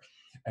whatever.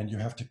 And you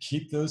have to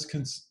keep those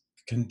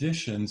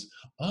conditions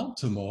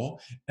optimal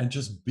and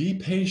just be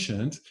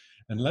patient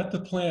and let the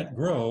plant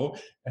grow.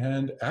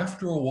 And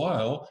after a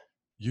while,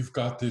 you've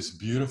got this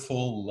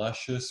beautiful,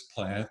 luscious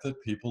plant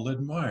that people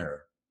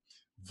admire.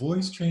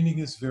 Voice training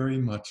is very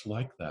much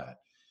like that.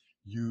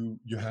 You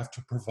have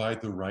to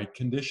provide the right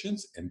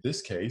conditions. In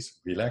this case,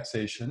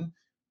 relaxation,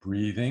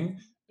 breathing,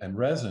 and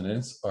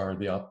resonance are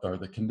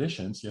the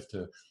conditions. You have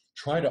to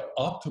try to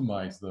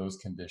optimize those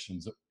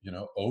conditions,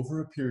 over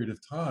a period of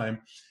time,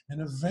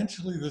 and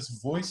eventually this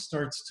voice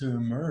starts to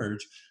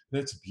emerge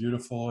that's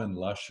beautiful and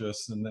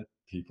luscious and that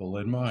people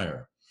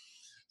admire.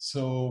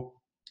 So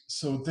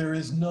there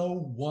is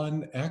no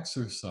one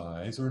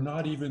exercise, or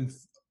not even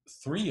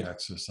 3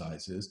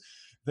 exercises,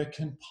 that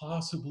can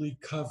possibly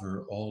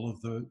cover all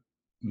of the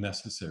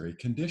necessary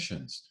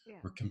conditions,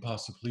 or can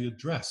possibly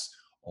address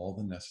all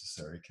the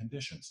necessary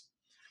conditions.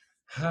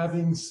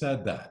 Having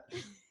said that,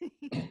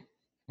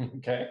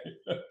 okay,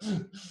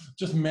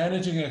 just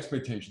managing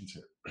expectations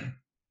here.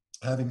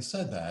 Having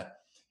said that,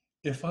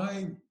 if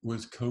I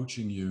was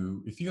coaching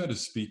you, if you had a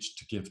speech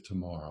to give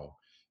tomorrow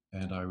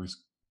and I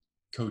was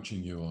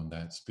coaching you on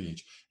that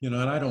speech, and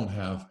I don't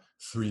have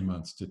 3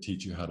 months to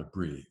teach you how to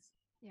breathe,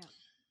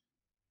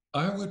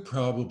 I would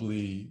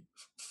probably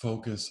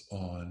focus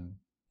on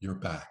your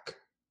back.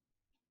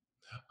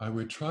 I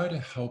would try to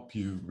help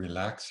you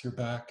relax your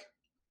back,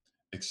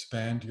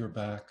 expand your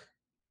back,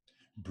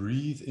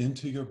 breathe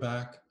into your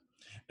back,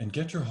 and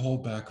get your whole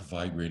back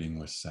vibrating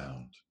with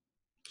sound.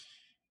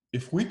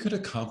 If we could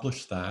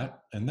accomplish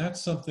that, and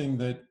that's something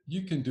that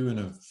you can do in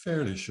a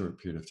fairly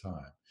short period of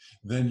time,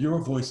 then your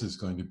voice is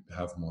going to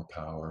have more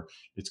power,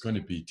 it's going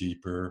to be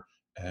deeper,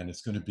 and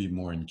it's going to be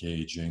more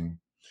engaging.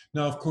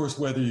 Now, of course,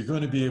 whether you're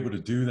going to be able to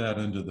do that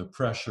under the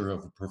pressure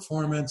of a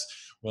performance,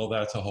 well,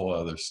 that's a whole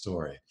other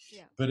story.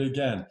 Yeah. But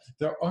again,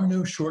 there are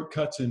no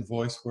shortcuts in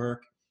voice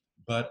work,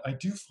 but I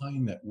do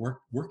find that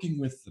working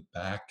with the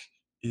back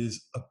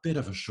is a bit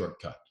of a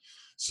shortcut.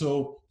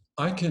 So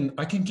I can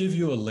give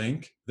you a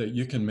link that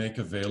you can make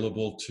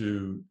available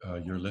to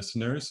your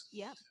listeners.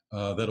 Yeah.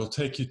 That'll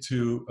take you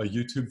to a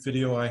YouTube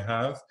video I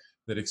have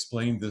that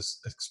explains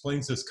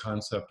this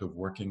concept of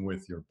working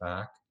with your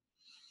back.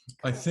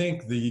 I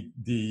think the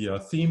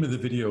theme of the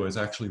video is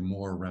actually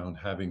more around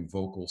having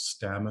vocal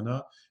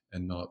stamina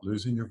and not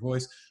losing your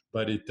voice,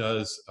 but it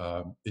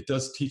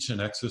does teach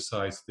an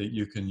exercise that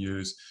you can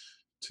use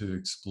to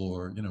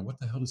explore, what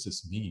the hell does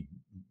this mean,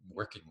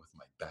 working with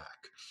my back?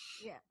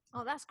 Yeah.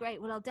 Oh, that's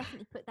great. Well, I'll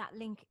definitely put that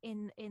link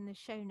in the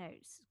show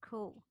notes.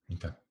 Cool.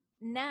 Okay.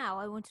 Now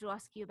I wanted to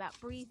ask you about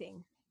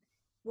breathing.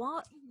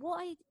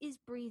 Why is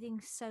breathing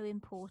so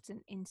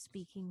important in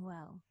speaking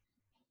well?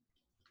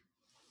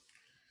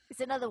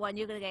 It's another one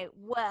you're going to go,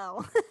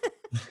 well.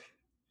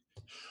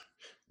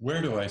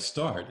 Where do I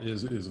start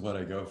is what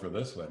I go for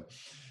this one.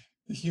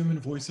 The human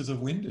voice is a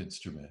wind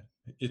instrument.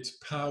 It's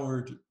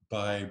powered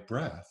by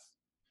breath.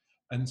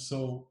 And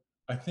so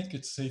I think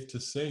it's safe to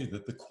say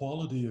that the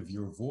quality of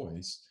your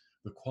voice,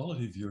 the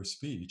quality of your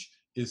speech,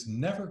 is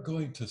never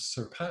going to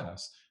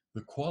surpass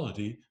the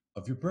quality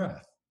of your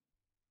breath.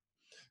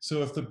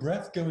 So if the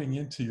breath going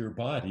into your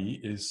body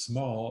is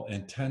small,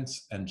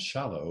 intense, and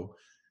shallow,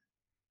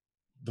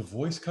 the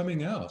voice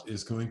coming out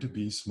is going to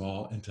be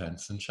small,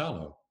 intense, and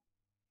shallow.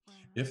 Wow.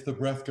 If the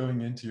breath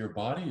going into your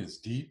body is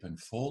deep and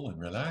full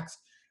and relaxed,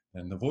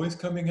 then the voice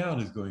coming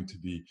out is going to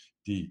be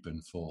deep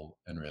and full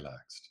and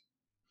relaxed.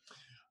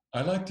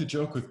 I like to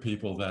joke with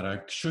people that I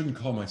shouldn't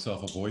call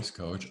myself a voice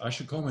coach. I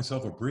should call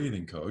myself a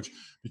breathing coach,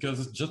 because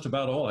it's just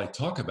about all I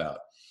talk about.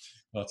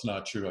 Well, it's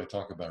not true. I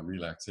talk about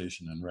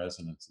relaxation and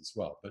resonance as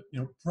well. But,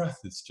 breath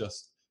is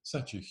just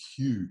such a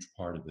huge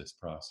part of this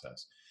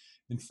process.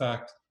 In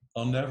fact,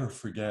 I'll never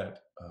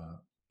forget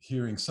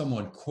hearing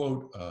someone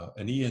quote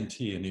an ENT,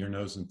 an ear,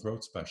 nose, and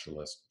throat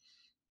specialist,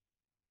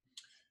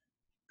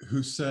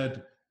 who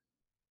said,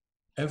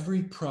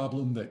 every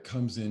problem that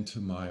comes into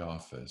my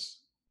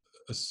office,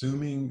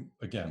 assuming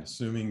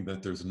that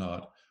there's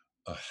not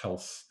a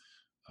health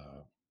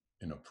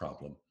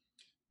problem,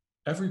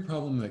 every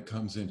problem that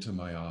comes into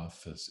my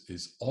office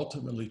is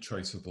ultimately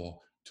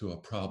traceable to a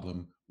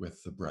problem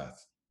with the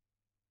breath.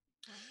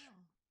 Wow.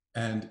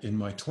 And in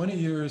my 20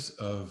 years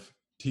of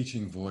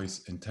teaching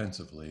voice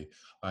intensively,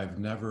 I've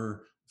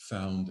never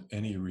found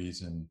any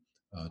reason,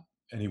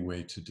 any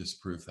way to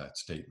disprove that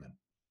statement.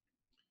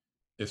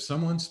 If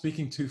someone's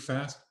speaking too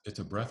fast, it's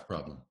a breath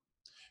problem.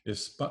 If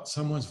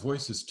someone's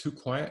voice is too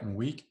quiet and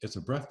weak, it's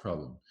a breath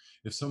problem.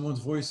 If someone's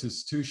voice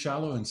is too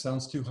shallow and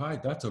sounds too high,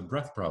 that's a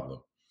breath problem.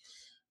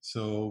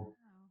 So,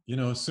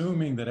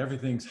 assuming that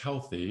everything's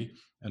healthy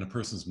and a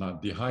person's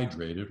not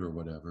dehydrated or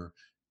whatever,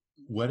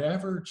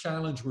 whatever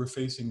challenge we're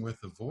facing with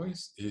the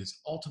voice is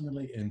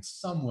ultimately in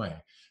some way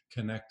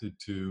connected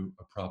to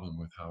a problem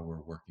with how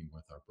we're working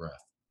with our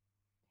breath.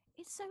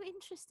 It's so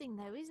interesting,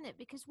 though, isn't it?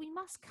 Because we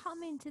must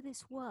come into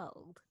this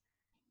world,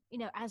 you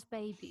know, as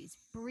babies,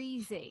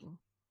 breathing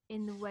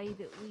in the way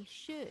that we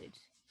should.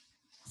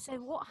 So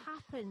what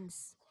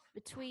happens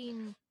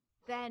between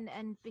then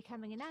and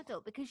becoming an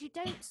adult? Because you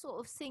don't sort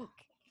of think,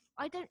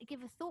 I don't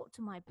give a thought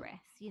to my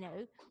breath, you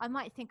know. I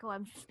might think, oh,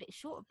 I'm a bit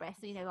short of breath,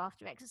 you know,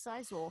 after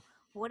exercise or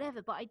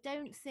whatever, but I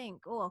don't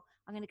think, oh,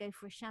 I'm going to go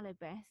for a shallow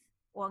breath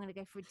or I'm going to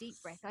go for a deep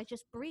breath. I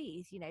just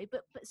breathe, you know.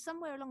 But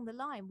somewhere along the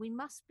line, we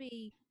must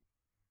be,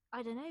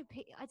 I don't know.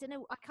 I don't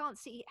know. I can't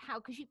see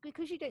how,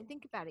 because you don't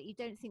think about it. You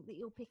don't think that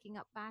you're picking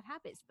up bad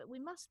habits, but we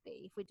must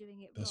be if we're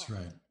doing it That's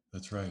wrong. right.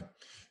 That's right.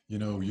 You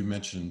know, you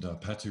mentioned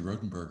Patsy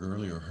Rodenberg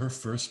earlier. Her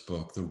first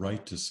book, The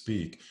Right to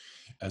Speak,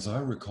 as I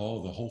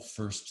recall, the whole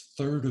first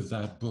third of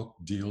that book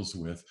deals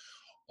with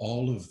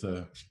all of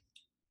the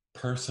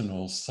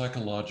personal,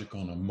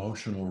 psychological, and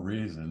emotional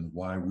reason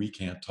why we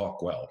can't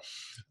talk well,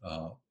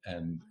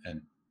 and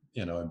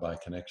you know, and by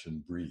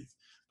connection, breathe.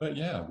 But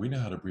yeah, we know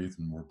how to breathe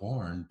when we're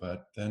born.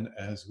 But then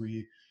as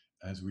we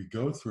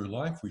go through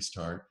life, we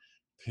start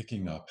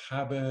picking up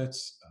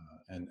habits,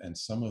 and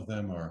some of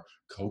them are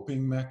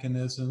coping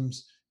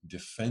mechanisms,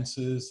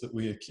 defenses that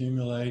we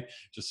accumulate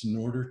just in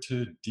order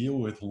to deal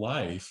with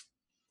life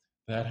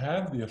that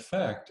have the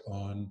effect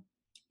on,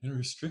 you know,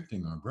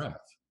 restricting our breath.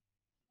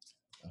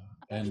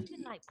 And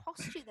Even like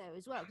posture though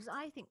as well, because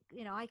I think,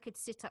 you know, I could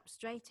sit up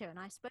straighter, and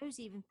I suppose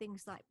even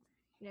things like,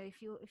 you know,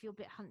 if you're a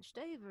bit hunched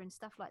over and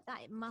stuff like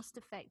that, it must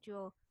affect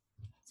your.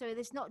 So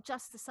there's not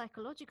just the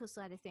psychological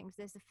side of things,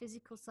 there's the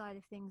physical side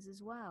of things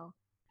as well.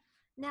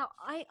 Now,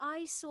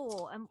 I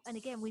saw, and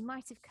again, we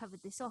might have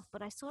covered this off,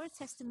 but I saw a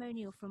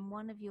testimonial from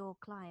one of your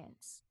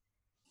clients.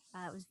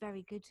 It was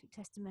very good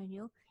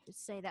testimonial to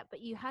say that,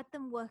 but you had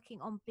them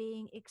working on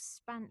being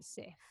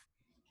expansive.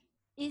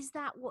 Is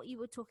that what you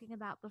were talking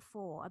about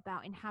before,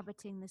 about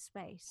inhabiting the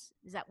space?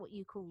 Is that what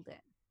you called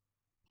it?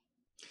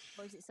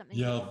 Or is it something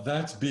yeah, different?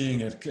 that's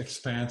being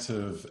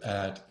expansive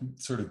at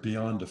sort of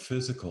beyond a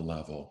physical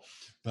level.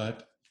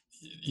 But,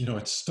 you know,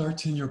 it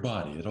starts in your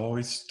body. It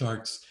always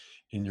starts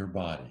in your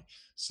body.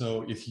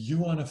 So if you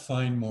want to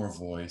find more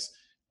voice,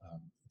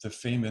 the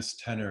famous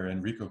tenor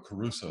Enrico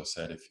Caruso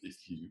said, if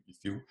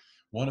you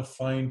want to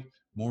find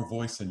more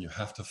voice, then you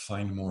have to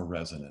find more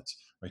resonance,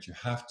 right? You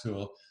have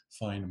to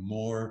find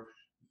more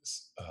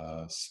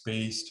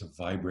space to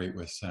vibrate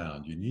with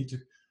sound. You need to.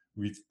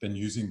 We've been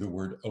using the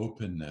word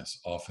openness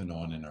off and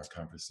on in our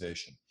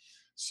conversation.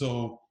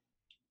 So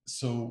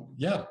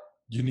yeah,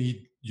 you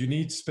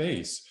need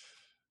space.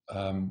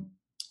 Um,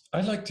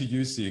 I like to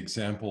use the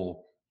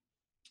example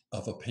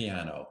of a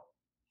piano.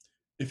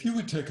 If you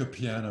would take a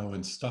piano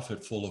and stuff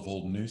it full of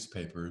old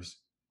newspapers,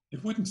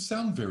 it wouldn't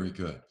sound very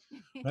good,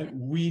 right?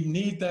 We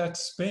need that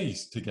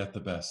space to get the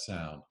best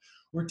sound.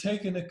 Or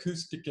take an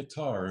acoustic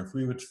guitar. If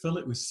we would fill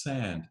it with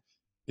sand,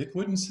 it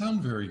wouldn't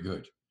sound very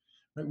good.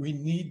 Right? We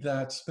need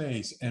that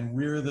space, and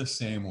we're the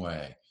same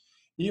way.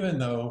 Even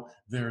though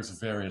there's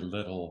very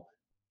little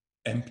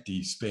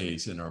empty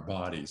space in our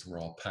bodies, we're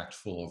all packed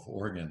full of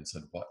organs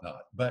and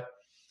whatnot. But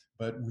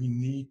we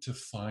need to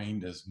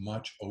find as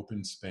much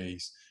open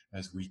space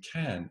as we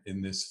can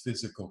in this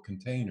physical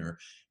container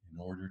in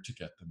order to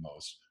get the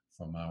most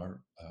from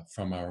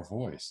our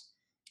voice.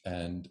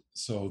 And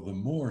so, the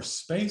more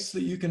space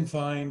that you can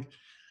find,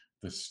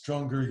 the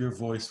stronger your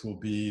voice will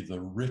be, the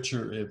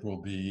richer it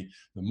will be,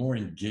 the more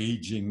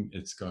engaging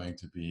it's going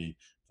to be.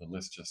 The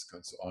list just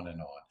goes on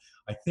and on.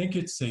 I think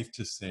it's safe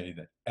to say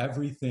that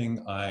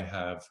everything I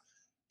have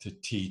to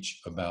teach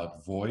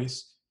about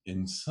voice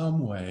in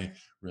some way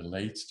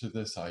relates to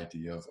this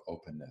idea of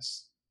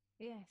openness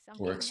Yes, I'm or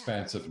getting that.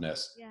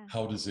 expansiveness. Yeah.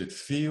 How does it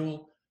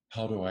feel?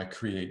 How do I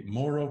create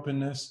more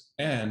openness?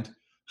 And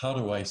how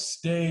do I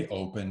stay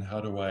open? How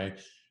do I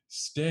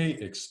stay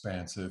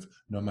expansive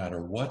no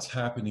matter what's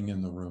happening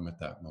in the room at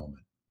that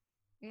moment?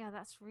 Yeah,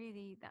 that's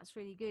really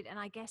good. And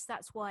I guess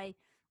that's why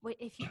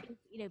if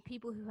you know,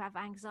 people who have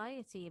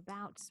anxiety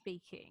about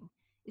speaking,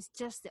 it's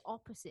just the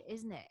opposite,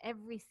 isn't it?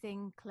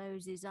 Everything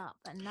closes up,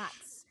 and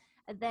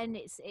then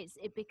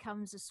it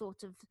becomes a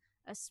sort of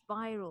a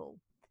spiral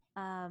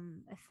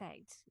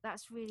effect.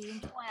 That's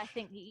really why I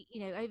think you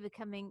know,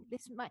 overcoming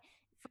this might,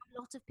 for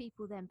a lot of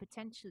people then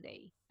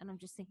potentially, and I'm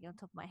just thinking on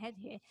top of my head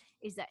here,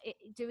 is that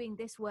doing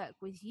this work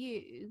with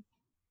you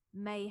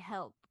may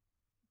help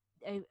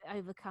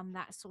overcome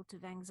that sort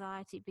of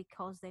anxiety,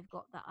 because they've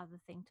got that other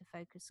thing to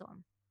focus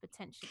on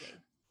potentially.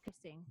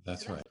 Interesting. So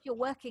That's right. if you're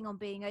working on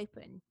being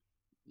open,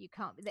 you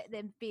can't.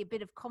 There'd be a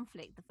bit of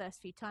conflict the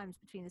first few times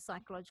between the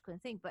psychological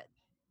and thing, but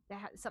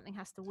something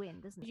has to win,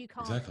 doesn't it? You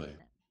can't. Exactly.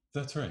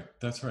 That's right.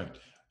 That's right.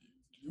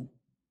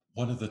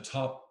 One of the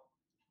top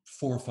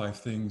 4 or 5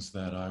 things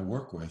that I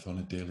work with on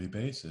a daily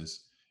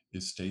basis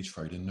is stage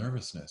fright and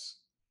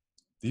nervousness.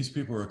 These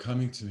people are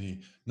coming to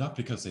me not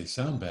because they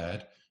sound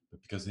bad,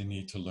 but because they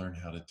need to learn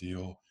how to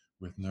deal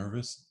with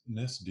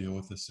nervousness, deal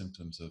with the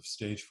symptoms of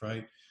stage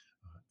fright,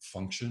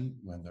 function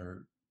when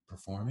they're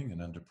performing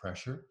and under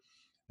pressure.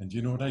 And do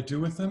you know what I do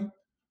with them?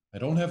 I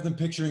don't have them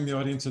picturing the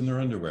audience in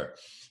their underwear.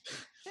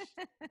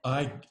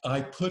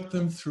 I put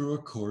them through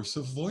a course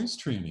of voice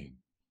training,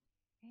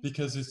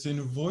 because it's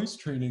in voice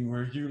training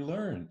where you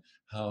learn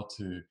how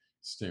to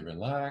stay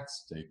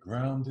relaxed, stay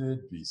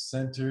grounded, be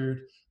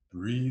centered,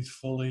 breathe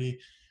fully,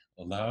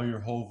 allow your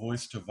whole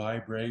voice to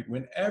vibrate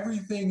when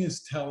everything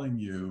is telling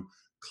you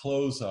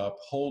close up,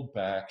 hold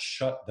back,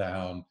 shut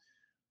down,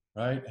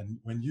 right? And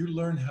when you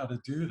learn how to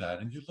do that,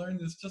 and you learn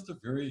it's just a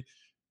very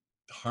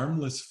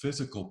harmless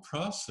physical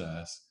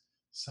process,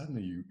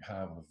 suddenly you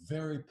have a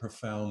very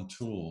profound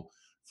tool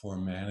for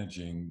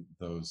managing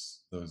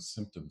those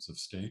symptoms of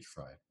stage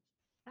fright.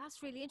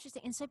 That's really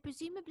interesting. And so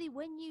presumably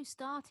when you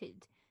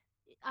started,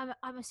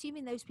 I'm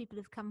assuming those people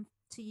have come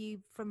to you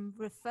from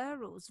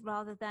referrals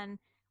rather than,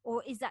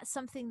 or is that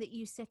something that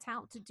you set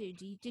out to do?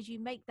 Did you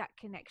make that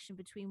connection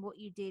between what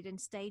you did and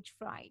stage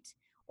fright?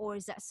 Or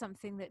is that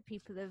something that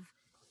people have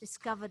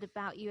discovered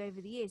about you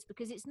over the years?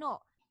 Because it's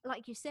not,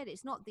 like you said,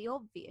 it's not the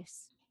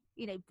obvious.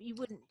 You know, you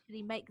wouldn't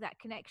really make that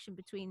connection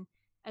between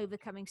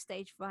overcoming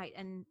stage fright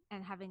and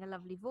having a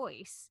lovely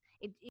voice.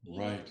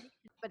 Right.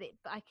 But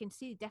I can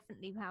see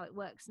definitely how it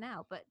works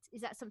now. But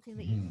is that something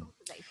that you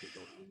cultivated,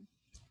 or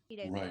you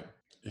know? Right.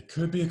 It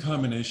could be a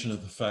combination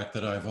of the fact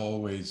that I've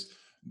always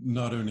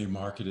not only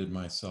marketed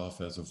myself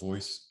as a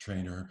voice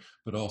trainer,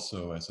 but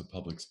also as a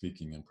public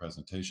speaking and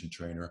presentation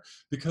trainer,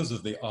 because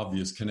of the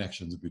obvious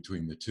connections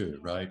between the two,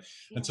 right?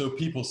 Yeah. And so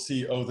people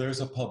see, oh,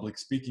 there's a public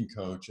speaking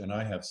coach and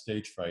I have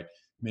stage fright.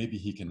 Maybe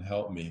he can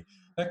help me.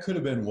 That could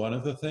have been one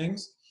of the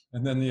things.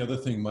 And then the other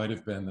thing might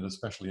have been that,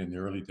 especially in the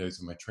early days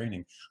of my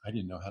training, I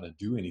didn't know how to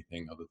do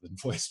anything other than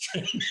voice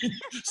training.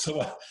 so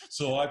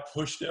I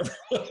pushed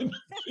everyone into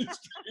voice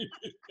training.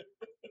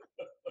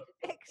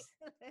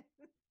 Excellent.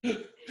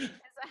 It's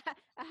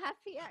a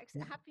happy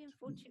accident, happy and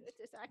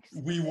fortuitous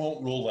accident. We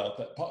won't rule out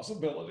that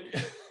possibility.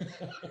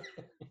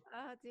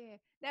 Oh dear.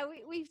 Now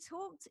we've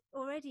talked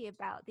already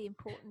about the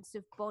importance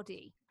of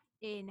body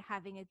in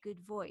having a good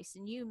voice,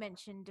 and you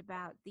mentioned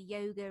about the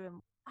yoga,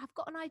 and I've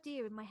got an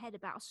idea in my head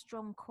about a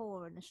strong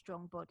core and a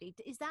strong body.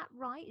 Is that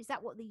right? Is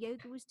that what the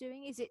yoga was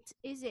doing? Is it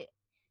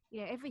you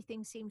know,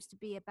 everything seems to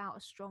be about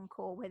a strong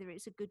core, whether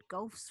it's a good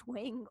golf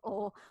swing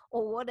or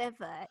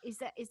whatever. Is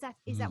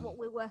that what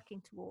we're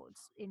working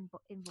towards in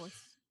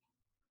voice?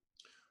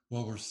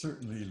 Well, we're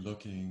certainly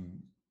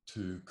looking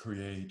to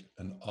create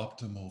an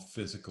optimal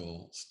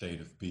physical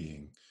state of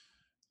being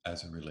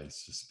as it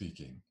relates to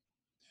speaking.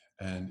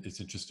 And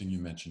it's interesting you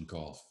mentioned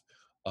golf.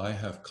 I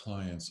have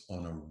clients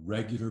on a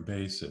regular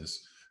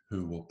basis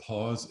who will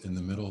pause in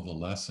the middle of a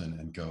lesson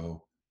and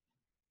go,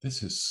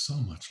 this is so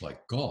much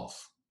like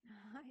golf.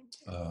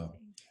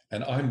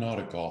 And I'm not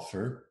a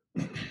golfer.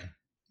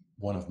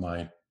 One of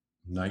my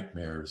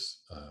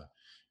nightmares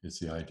is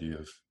the idea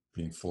of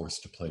being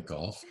forced to play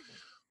golf.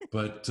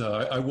 But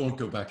I won't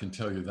go back and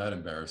tell you that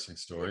embarrassing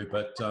story.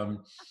 But or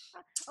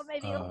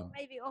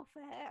maybe off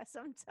air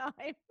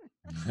sometime.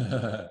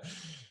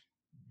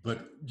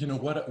 But you know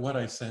what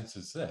I sense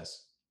is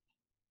this: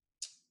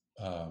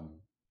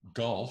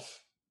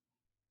 golf,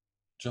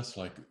 just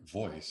like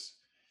voice,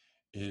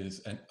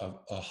 is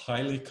a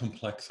highly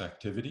complex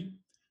activity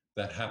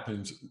that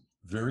happens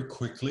very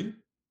quickly.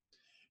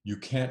 You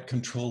can't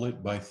control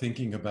it by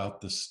thinking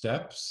about the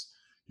steps.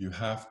 You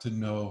have to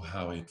know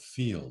how it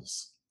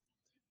feels.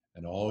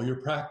 And all your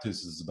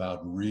practice is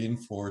about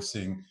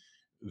reinforcing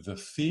the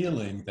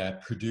feeling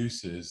that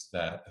produces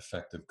that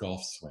effective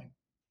golf swing.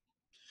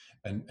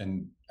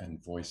 And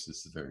voice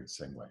is the very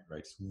same way, right?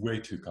 It's way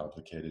too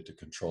complicated to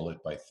control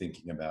it by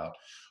thinking about,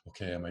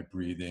 okay, am I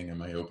breathing?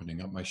 Am I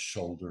opening up my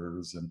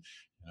shoulders? And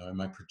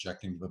am I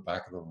projecting to the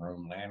back of the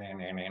room? Right?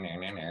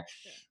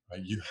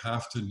 You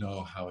have to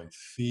know how it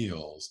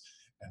feels,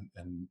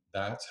 and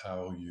that's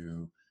how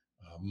you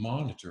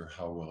monitor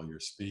how well you're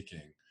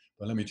speaking.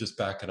 But let me just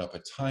back it up a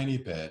tiny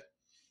bit.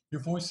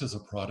 Your voice is a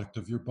product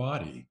of your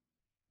body,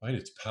 right?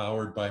 It's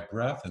powered by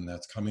breath, and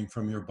that's coming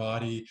from your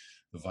body.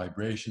 The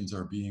vibrations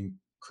are being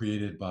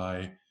created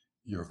by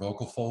your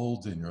vocal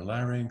folds and your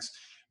larynx.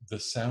 The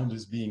sound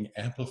is being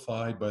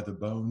amplified by the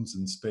bones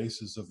and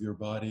spaces of your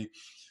body.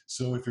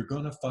 So if you're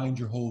going to find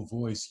your whole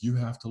voice, you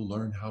have to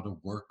learn how to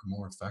work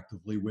more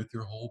effectively with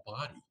your whole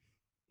body.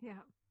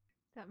 Yeah,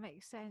 that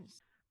makes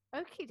sense.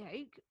 Okie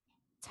doke.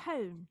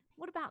 Tone.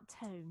 What about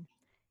tone?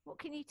 What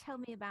can you tell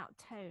me about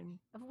tone?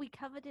 Have we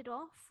covered it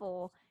off,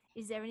 or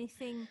is there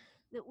anything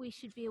that we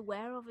should be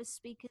aware of as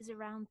speakers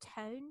around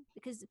tone?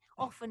 Because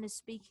often as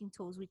speaking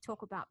tools, we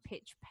talk about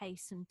pitch,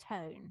 pace, and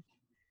tone.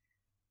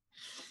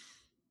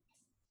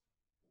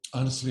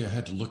 Honestly, I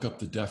had to look up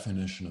the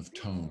definition of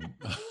tone.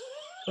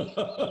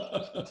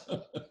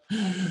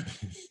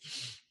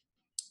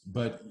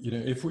 But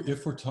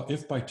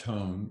if by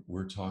tone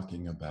we're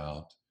talking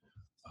about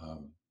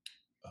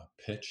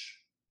pitch,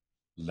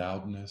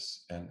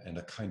 loudness, and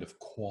a kind of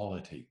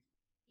quality.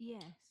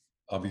 Yes.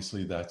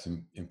 Obviously, that's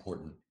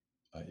important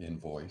in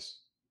voice.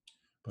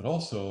 But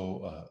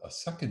also, a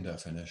second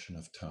definition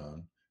of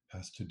tone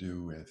has to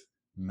do with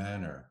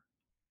manner,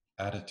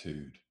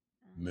 attitude,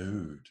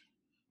 mood.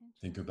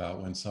 Think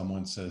about when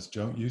someone says,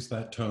 "Don't use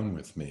that tone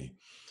with me."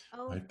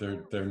 Oh, Right?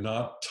 They're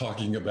not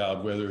talking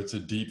about whether it's a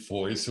deep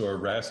voice or a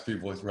raspy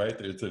voice, right?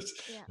 yeah.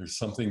 There's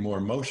something more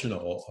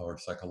emotional or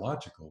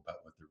psychological about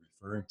what they're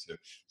referring to.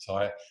 So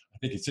I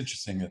think it's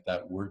interesting that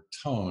that word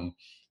tone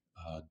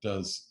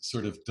does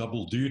sort of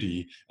double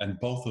duty, and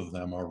both of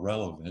them are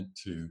relevant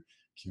to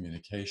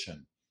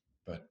communication.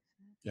 But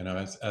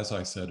as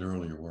I said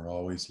earlier, we're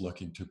always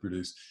looking to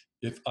produce.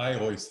 If I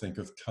always think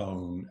of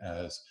tone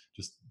as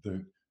just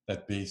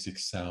that basic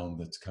sound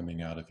that's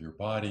coming out of your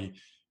body,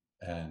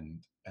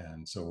 and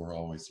so we're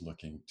always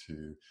looking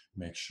to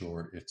make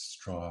sure it's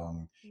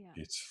strong, Yeah.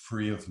 it's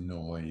free of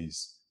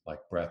noise like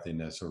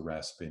breathiness or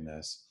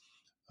raspiness,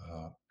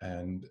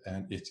 and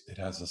it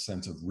has a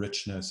sense of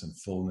richness and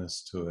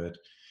fullness to it,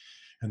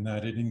 and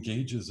that it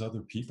engages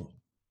other people.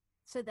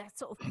 So that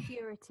sort of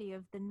purity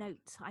of the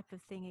note type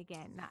of thing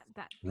again.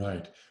 That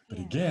Right. But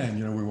yeah.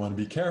 again, we want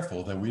to be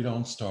careful that we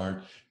don't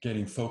start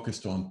getting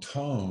focused on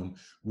tone,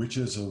 which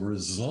is a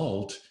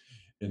result,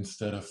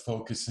 instead of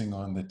focusing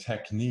on the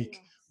technique,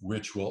 Yes.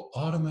 which will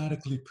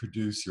automatically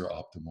produce your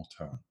optimal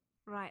tone.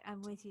 Right,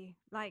 I'm with you.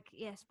 Like,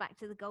 yes, back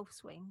to the golf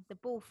swing. The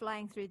ball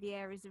flying through the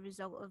air is a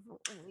result of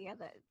all the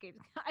other. Good.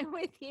 I'm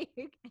with you.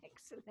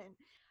 Excellent.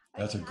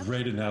 That's a Okay,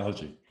 great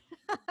analogy.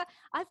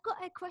 I've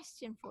got a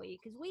question for you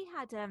because we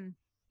had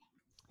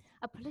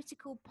a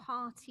political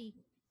party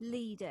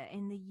leader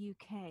in the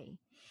UK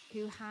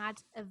who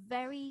had a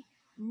very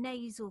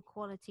nasal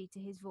quality to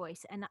his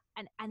voice, and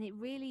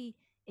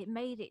it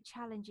made it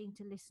challenging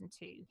to listen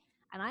to.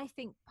 And I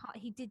think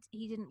he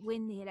didn't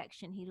win the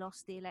election, he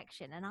lost the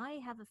election, and I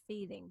have a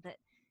feeling that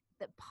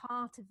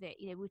part of it,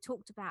 we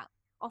talked about,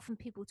 often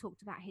people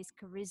talked about his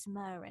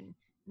charisma and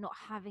not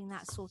having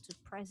that sort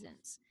of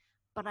presence,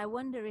 but I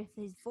wonder if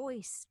his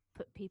voice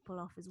put people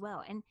off as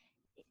well. And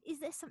is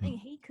there something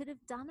he could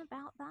have done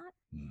about that?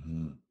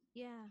 Mm-hmm.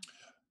 Yeah.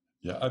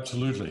 Yeah,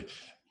 absolutely.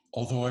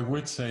 Although I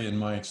would say, in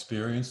my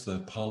experience,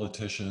 that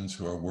politicians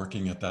who are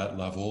working at that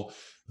level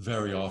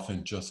very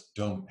often just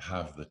don't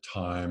have the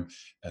time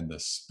and the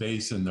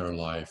space in their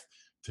life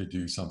to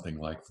do something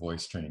like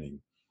voice training.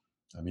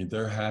 I mean,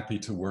 they're happy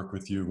to work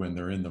with you when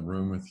they're in the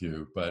room with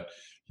you, but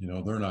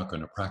they're not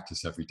going to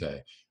practice every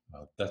day.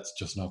 That's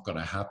just not going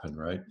to happen,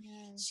 right?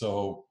 No.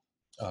 So,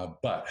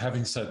 but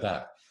having said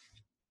that,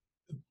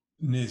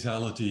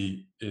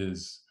 nasality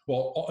is,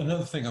 well,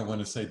 another thing I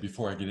want to say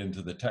before I get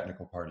into the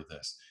technical part of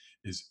this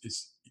is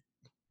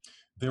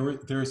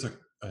there's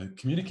a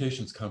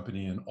communications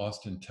company in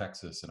Austin,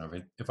 Texas,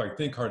 and if I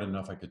think hard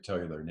enough, I could tell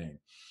you their name.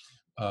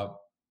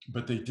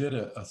 But they did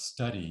a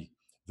study.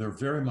 They're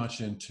very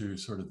much into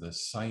sort of the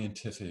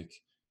scientific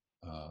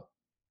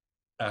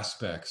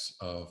aspects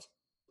of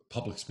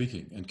public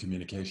speaking and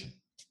communication.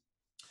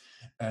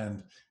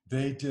 And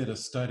they did a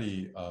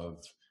study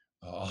of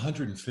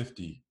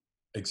 150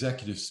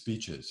 executive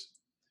speeches,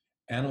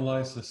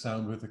 analyzed the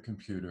sound with a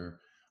computer,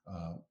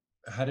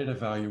 had it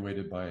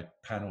evaluated by a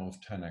panel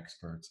of 10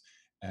 experts,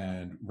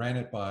 and ran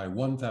it by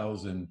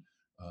 1,000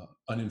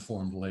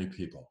 uninformed lay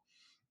people.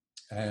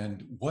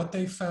 And what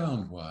they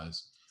found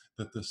was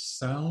that the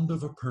sound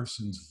of a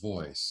person's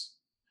voice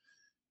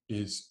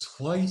is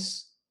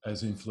twice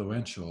as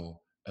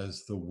influential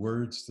as the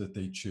words that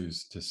they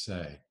choose to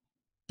say.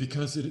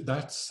 Because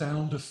that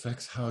sound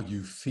affects how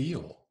you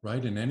feel,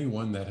 right? And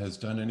anyone that has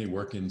done any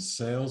work in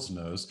sales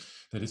knows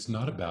that it's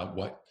not about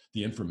what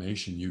the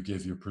information you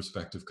give your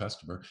prospective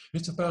customer,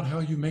 it's about how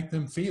you make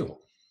them feel.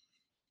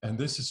 And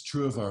this is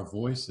true of our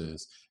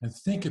voices. And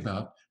think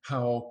about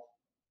how,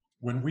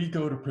 when we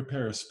go to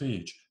prepare a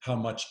speech, how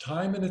much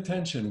time and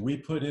attention we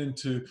put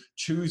into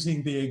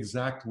choosing the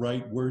exact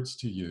right words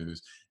to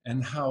use,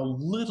 and how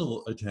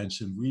little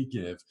attention we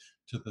give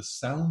to the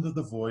sound of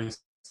the voice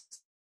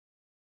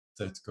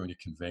that's going to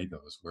convey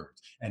those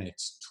words. And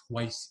it's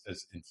twice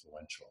as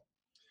influential.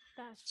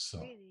 That's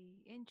really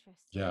interesting.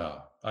 Yeah,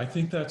 I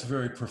think that's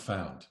very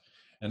profound.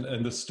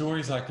 And the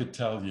stories I could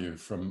tell you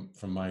from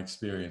my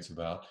experience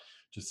about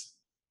just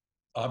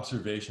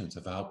observations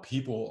of how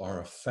people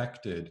are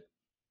affected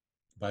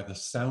by the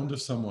sound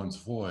of someone's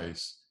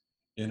voice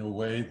in a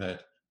way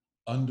that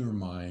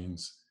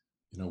undermines,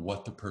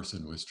 what the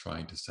person was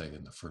trying to say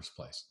in the first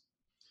place.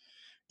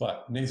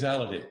 But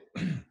nasality.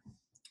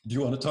 Do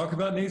you want to talk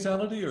about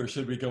nasality, or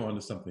should we go on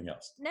to something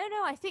else? No,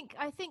 I think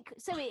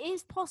so. It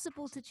is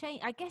possible to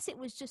change. I guess it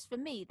was just for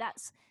me.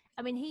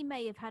 He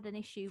may have had an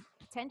issue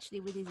potentially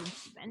with his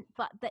instrument,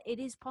 but that it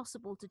is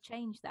possible to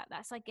change that.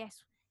 That's, I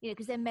guess,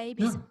 because there may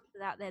be some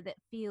people out there that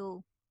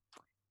feel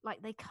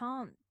like they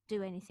can't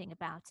do anything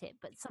about it,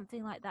 but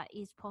something like that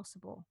is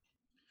possible.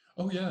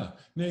 Oh yeah,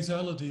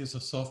 nasality is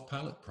a soft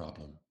palate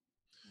problem.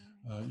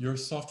 Your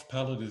soft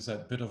palate is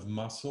that bit of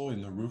muscle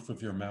in the roof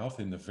of your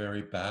mouth in the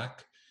very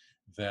back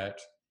that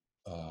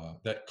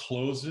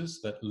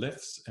closes, that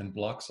lifts and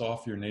blocks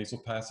off your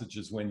nasal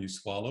passages when you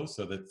swallow,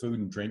 so that food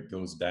and drink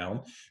goes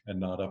down and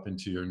not up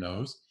into your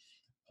nose.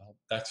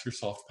 That's your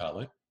soft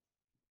palate.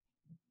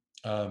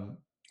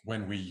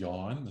 When we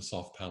yawn, the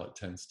soft palate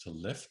tends to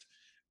lift,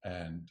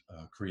 and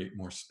create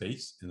more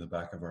space in the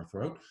back of our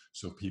throat.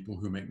 So people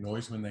who make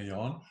noise when they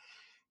yawn,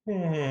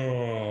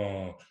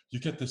 you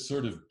get this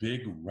sort of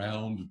big,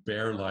 round,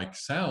 bear-like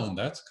sound.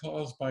 That's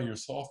caused by your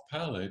soft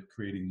palate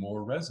creating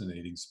more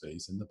resonating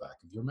space in the back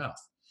of your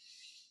mouth.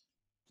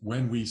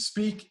 When we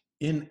speak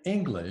in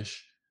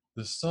English,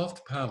 the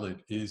soft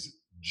palate is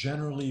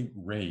generally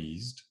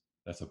raised.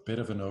 That's a bit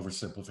of an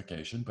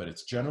oversimplification, but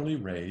it's generally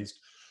raised.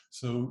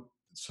 So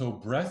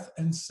breath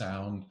and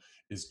sound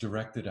is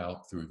directed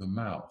out through the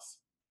mouth.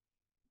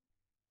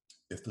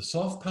 If the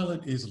soft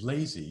palate is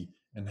lazy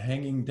and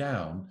hanging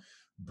down,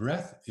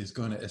 breath is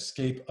going to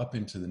escape up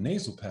into the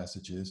nasal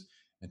passages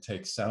and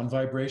take sound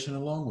vibration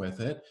along with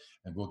it,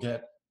 and we'll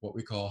get what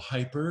we call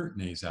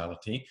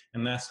hypernasality,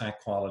 and that's that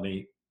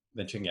quality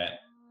that you get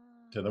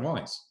to the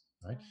voice,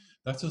 right?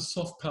 That's a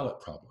soft palate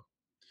problem.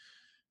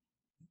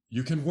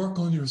 You can work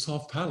on your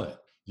soft palate.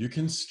 You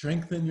can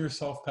strengthen your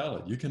soft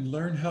palate. You can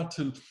learn how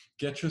to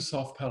get your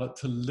soft palate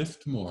to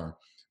lift more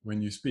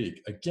when you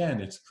speak.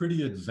 Again, it's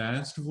pretty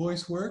advanced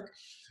voice work,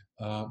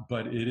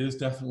 but it is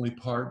definitely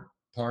part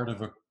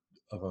of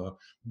a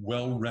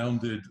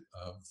well-rounded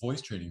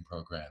voice training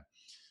program.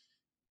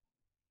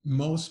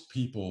 Most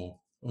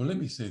people, or let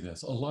me say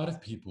this, a lot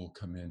of people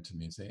come in to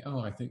me and say, oh,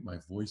 I think my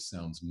voice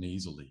sounds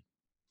nasally.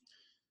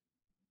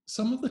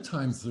 Some of the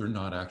times they're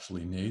not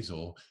actually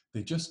nasal,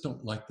 they just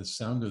don't like the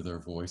sound of their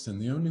voice, and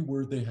the only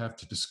word they have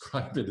to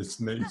describe it is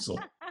nasal.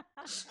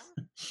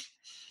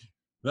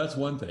 That's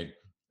one thing.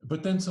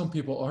 But then some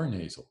people are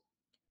nasal.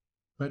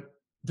 But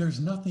there's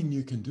nothing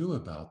you can do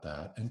about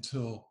that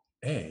until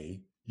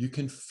A, you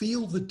can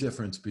feel the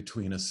difference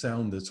between a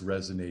sound that's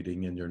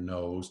resonating in your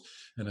nose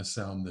and a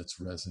sound that's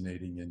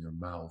resonating in your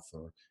mouth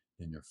or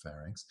in your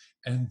pharynx,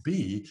 and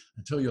B,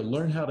 until you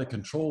learn how to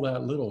control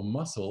that little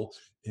muscle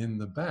in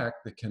the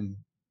back that can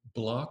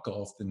block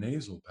off the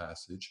nasal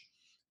passage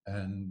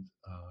and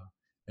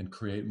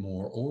create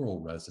more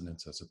oral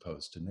resonance as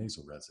opposed to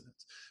nasal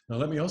resonance. Now,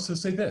 let me also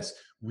say this.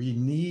 We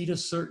need a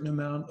certain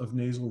amount of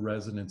nasal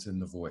resonance in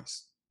the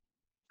voice.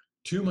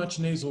 Too much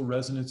nasal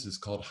resonance is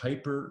called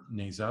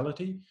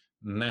hypernasality,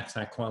 and that's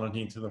that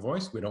quality to the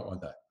voice. We don't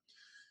want that.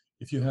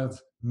 If you have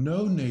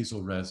no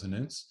nasal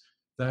resonance,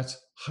 that's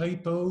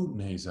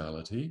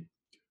hyponasality.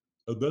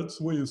 And that's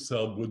the way you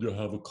sound when you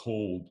have a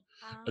cold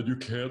and you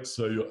can't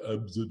say your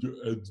M's and your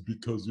N's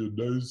because your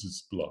nose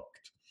is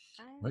blocked.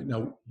 Right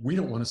now, we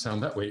don't want to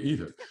sound that way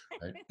either.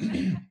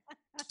 Right?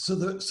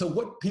 So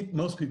what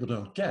most people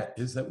don't get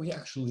is that we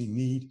actually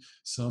need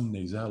some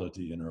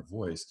nasality in our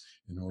voice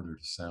in order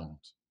to sound,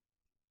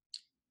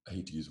 I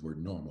hate to use the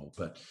word normal,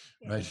 but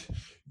right,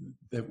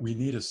 that we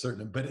need a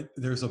certain, but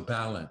there's a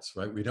balance,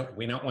 right? We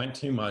don't want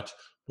too much,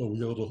 but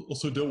we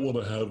also don't want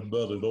to have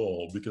none at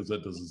all, because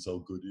that doesn't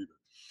sound good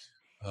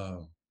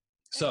either.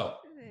 So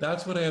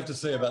that's what I have to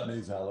say about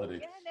nasality.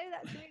 Yeah, no,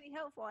 that's really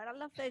helpful, and I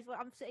love those.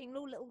 I'm seeing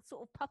all little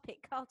sort of puppet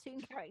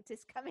cartoon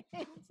characters coming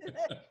into the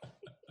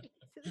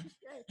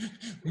show.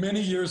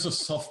 Many years of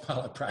soft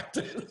palate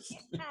practice.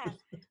 Yeah,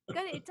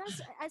 it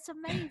does. It's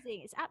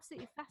amazing. It's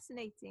absolutely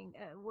fascinating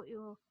what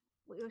you're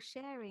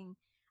sharing.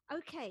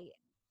 Okay,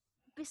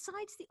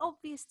 besides the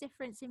obvious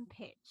difference in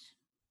pitch,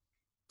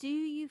 do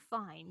you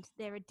find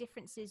there are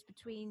differences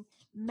between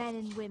men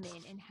and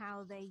women in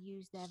how they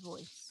use their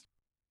voice?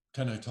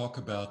 Can I talk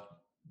about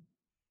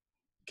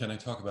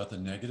the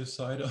negative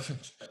side of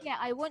it? Yeah,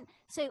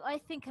 I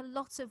think a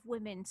lot of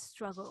women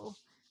struggle,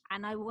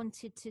 and I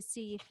wanted to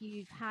see if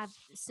you've had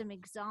some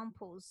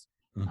examples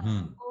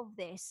of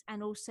this,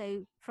 and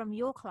also from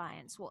your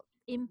clients, what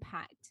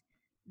impact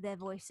their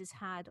voice has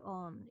had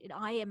on it.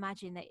 I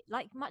imagine that,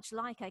 much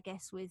like I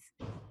guess with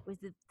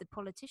the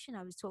politician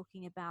I was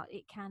talking about,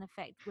 it can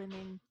affect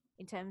women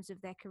in terms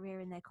of their career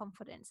and their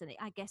confidence. And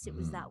I guess it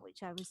was that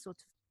which I was sort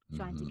of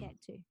trying to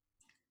get to.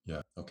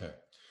 Yeah. Okay.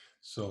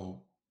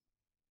 So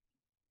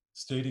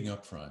stating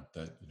up front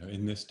that,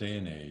 in this day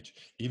and age,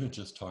 even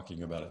just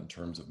talking about it in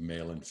terms of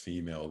male and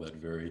female, that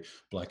very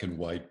black and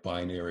white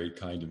binary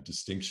kind of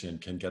distinction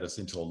can get us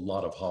into a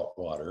lot of hot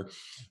water,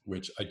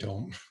 which I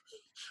don't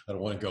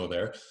want to go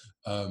there.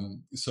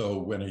 So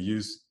when I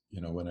use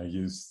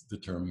the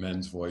term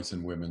men's voice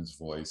and women's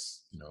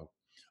voice,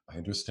 I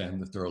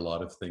understand that there are a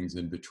lot of things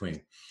in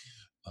between.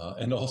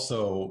 And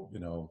also,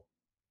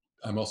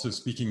 I'm also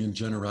speaking in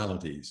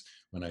generalities.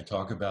 When I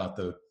talk about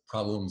the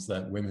problems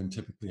that women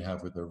typically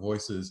have with their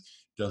voices,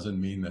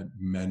 doesn't mean that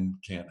men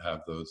can't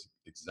have those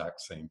exact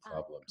same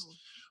problems.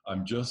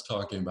 I'm just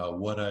talking about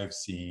what I've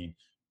seen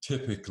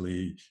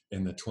typically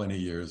in the 20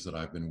 years that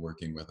I've been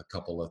working with a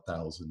couple of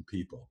thousand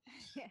people.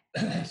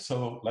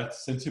 So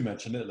since you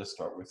mentioned it, let's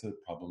start with the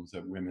problems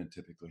that women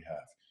typically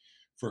have.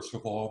 First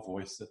of all, a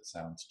voice that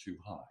sounds too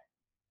high.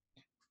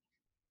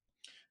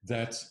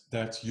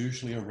 That's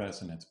usually a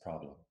resonance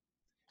problem.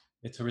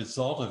 It's a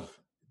result of,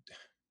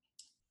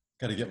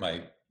 got to get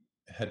my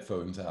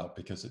headphones out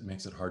because it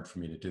makes it hard for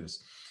me to do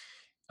this.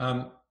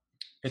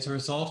 It's a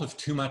result of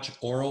too much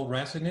oral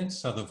resonance.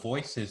 So the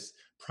voice is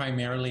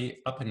primarily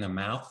up in the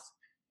mouth,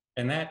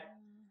 and that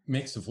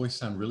makes the voice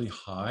sound really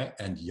high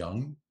and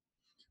young,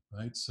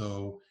 right?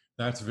 So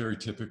that's very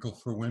typical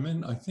for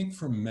women. I think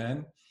for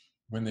men,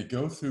 when they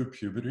go through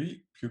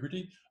puberty,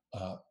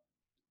 uh,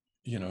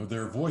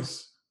 their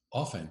voice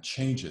often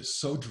changes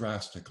so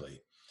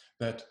drastically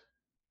that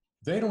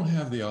they don't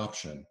have the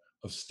option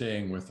of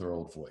staying with their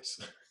old voice,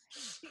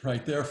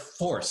 right? They're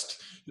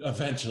forced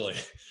eventually,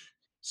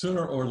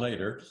 sooner or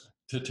later,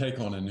 to take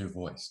on a new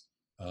voice.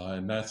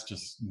 And that's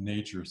just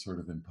nature sort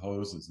of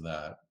imposes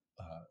that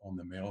on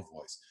the male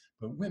voice.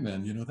 But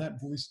women, that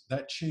voice,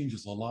 that change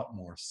is a lot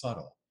more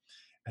subtle.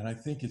 And I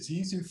think it's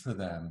easier for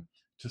them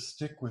to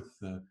stick with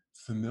the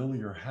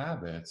familiar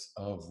habits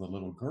of the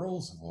little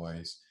girl's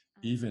voice,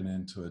 even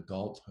into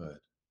adulthood.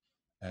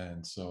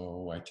 And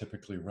so I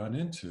typically run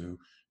into,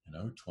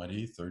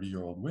 20,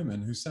 30-year-old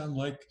women who sound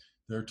like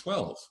they're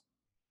 12.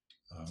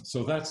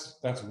 So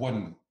that's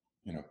one,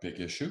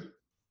 big issue.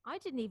 I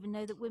didn't even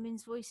know that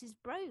women's voices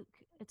broke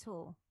at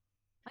all.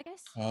 I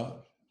guess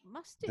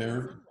must do.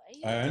 There,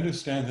 I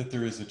understand that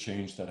there is a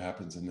change that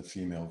happens in the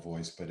female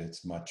voice, but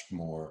it's much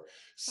more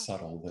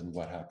subtle than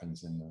what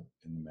happens in the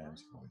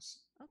man's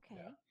voice.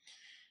 Okay. Yeah.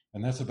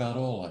 And that's about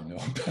all I know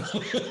about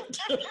it.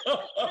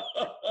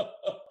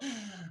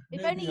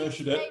 If only you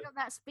stayed on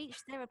that speech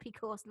therapy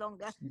course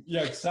longer.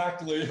 Yeah,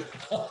 exactly.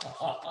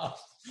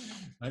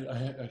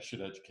 I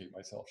should educate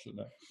myself,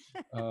 shouldn't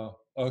I?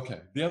 Okay.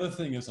 The other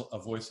thing is a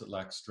voice that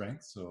lacks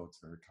strength. So it's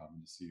very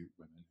common to see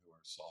women who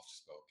are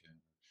soft-spoken,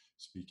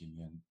 speaking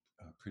in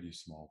pretty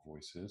small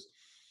voices.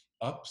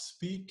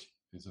 Upspeak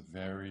is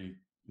very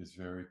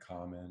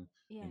common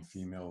in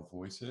female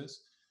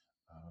voices.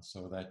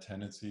 So that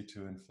tendency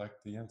to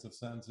inflect the ends of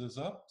sentences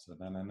up. So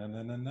na na na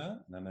na na na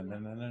na na na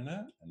na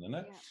na na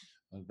na.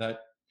 That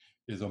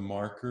is a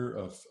marker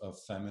of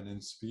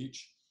feminine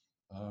speech.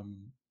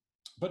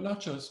 But not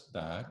just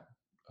that.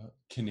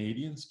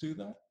 Canadians do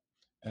that.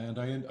 And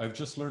I've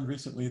just learned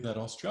recently that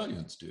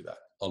Australians do that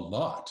a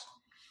lot.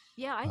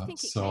 Yeah, I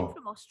think it came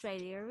from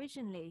Australia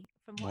originally.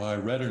 Well, I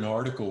read an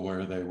article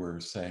where they were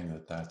saying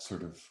that that's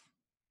sort of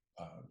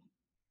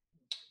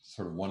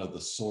one of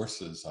the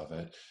sources of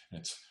it. And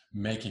it's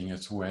making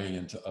its way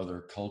into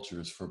other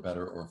cultures for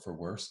better or for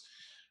worse.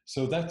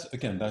 So that's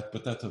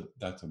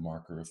a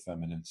marker of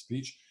feminine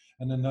speech.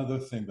 And another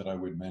thing that I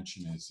would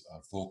mention is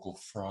vocal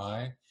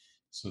fry.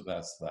 So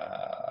that's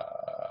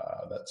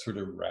that sort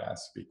of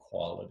raspy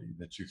quality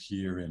that you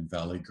hear in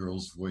Valley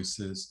Girls'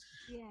 voices.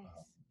 Yes.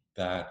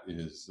 That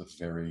is a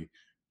very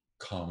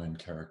common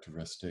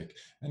characteristic.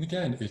 And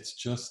again,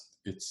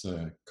 it's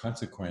a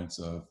consequence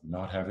of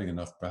not having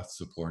enough breath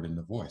support in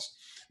the voice.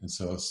 And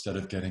so instead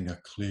of getting a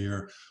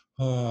clear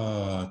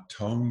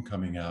tone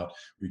coming out,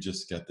 we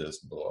just get this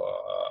blah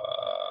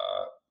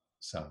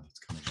sound that's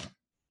coming out.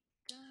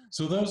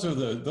 So those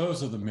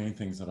are the main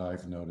things that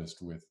I've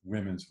noticed with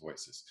women's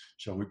voices.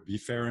 Shall we be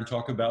fair and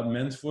talk about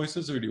men's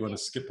voices, or do you want to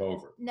skip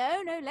over?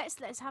 No,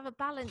 let's have a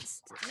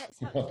balanced.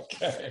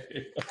 Okay.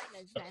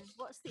 Then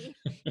what's the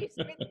issues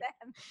with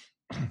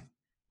them?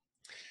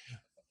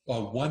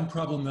 One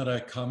problem that I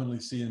commonly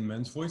see in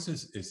men's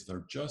voices is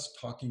they're just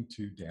talking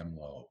too damn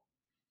low.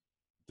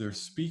 They're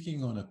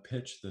speaking on a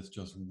pitch that's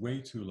just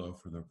way too low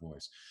for their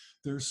voice.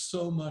 There's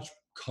so much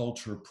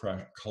cultural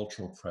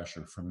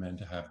pressure for men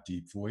to have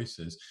deep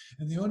voices.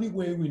 And the only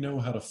way we know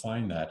how to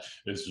find that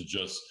is to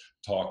just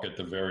talk at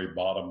the very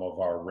bottom of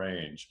our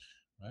range,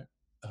 right?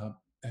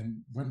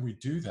 And when we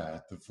do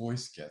that, the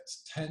voice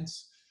gets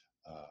tense.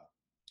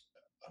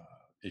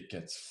 It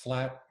gets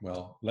flat.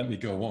 Well, let me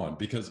go on,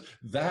 because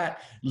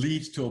that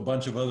leads to a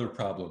bunch of other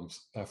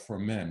problems for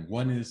men.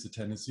 One is the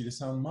tendency to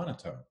sound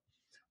monotone.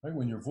 Right?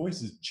 When your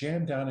voice is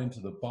jammed down into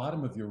the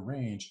bottom of your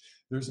range,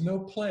 there's no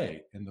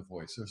play in the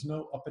voice. There's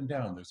no up and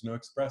down. There's no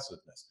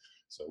expressiveness.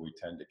 So we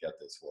tend to get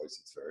this voice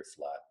that's very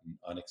flat and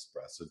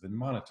unexpressive and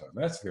monotone.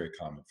 That's very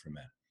common for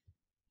men.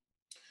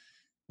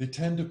 They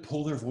tend to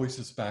pull their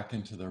voices back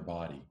into their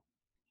body.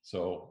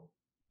 So,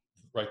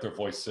 right, their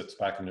voice sits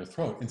back in their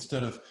throat.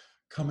 Instead of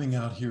coming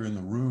out here in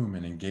the room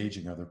and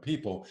engaging other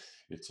people,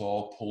 it's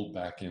all pulled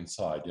back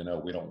inside. We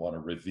don't want to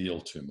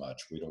reveal too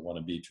much. We don't want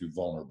to be too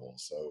vulnerable.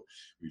 So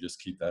we just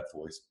keep that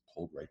voice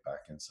pulled right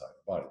back inside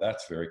the body.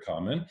 That's very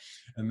common.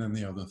 And then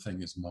the other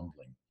thing is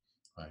mumbling,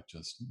 right?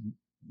 Just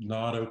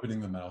not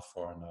opening the mouth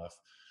far enough,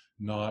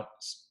 not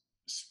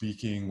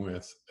speaking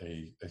with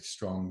a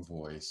strong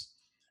voice,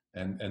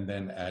 and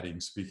then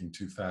speaking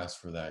too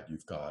fast for that.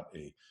 You've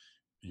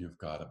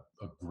got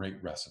a great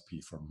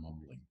recipe for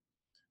mumbling.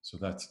 So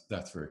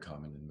that's very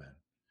common in men.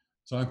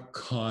 So I'm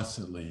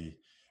constantly,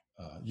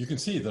 you can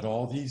see that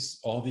all these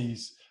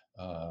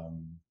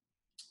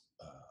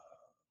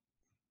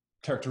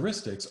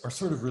characteristics are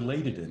sort of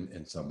related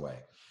in some way.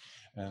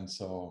 And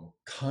so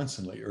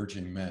constantly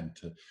urging men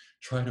to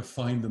try to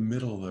find the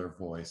middle of their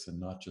voice and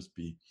not just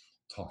be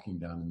talking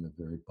down in the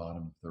very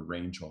bottom of their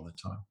range all the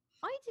time.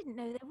 I didn't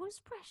know there was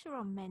pressure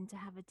on men to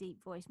have a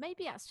deep voice.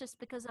 Maybe that's just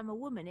because I'm a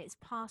woman. It's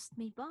passed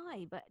me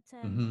by. But,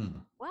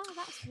 wow,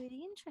 that's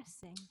really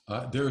interesting.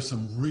 There's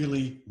some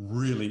really,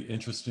 really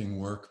interesting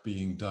work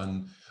being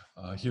done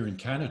here in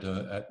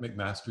Canada at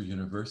McMaster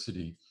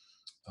University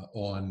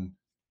on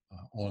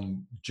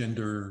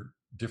gender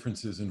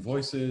differences in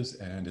voices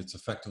and its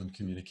effect on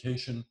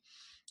communication.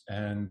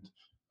 And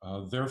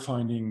they're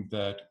finding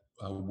that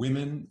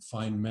women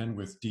find men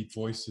with deep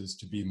voices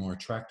to be more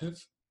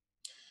attractive.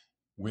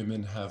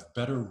 Women have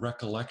better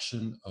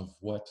recollection of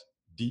what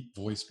deep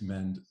voiced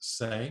men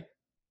say.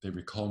 They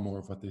recall more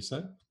of what they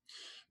said.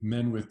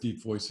 Men with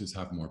deep voices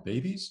have more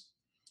babies.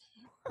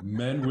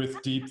 Men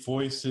with deep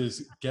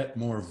voices get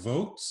more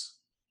votes.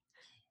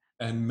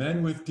 And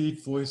men with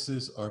deep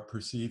voices are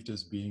perceived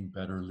as being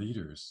better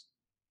leaders.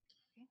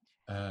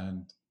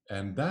 And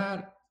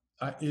that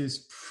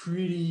is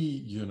pretty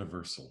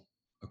universal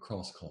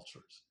across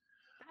cultures.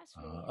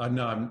 I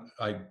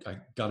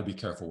got to be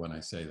careful when I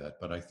say that,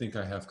 but I think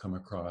I have come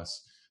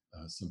across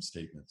some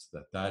statements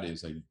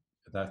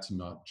that's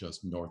not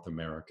just North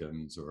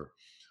Americans or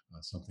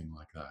something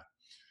like that.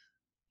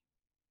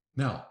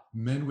 Now,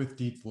 men with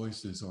deep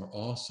voices are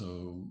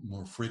also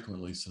more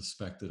frequently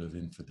suspected of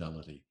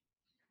infidelity.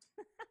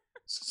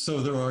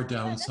 So there are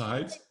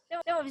downsides.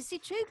 No, obviously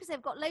true, because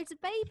they've got loads of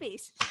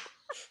babies.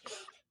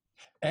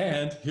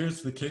 And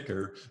here's the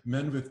kicker: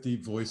 men with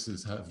deep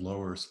voices have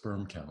lower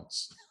sperm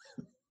counts.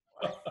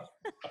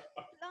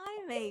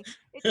 Blimey,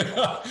 it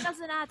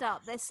doesn't add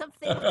up. There's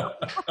something wrong.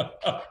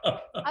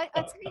 I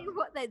tell you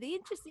what, though, the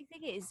interesting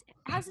thing is,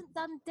 it hasn't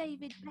done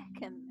David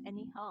Beckham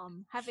any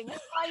harm having a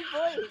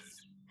high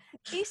voice.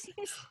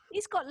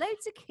 He's got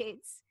loads of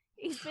kids.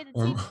 He's been a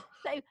team.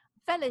 So,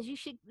 fellas, you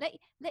should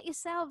let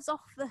yourselves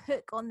off the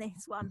hook on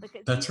this one,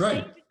 because that's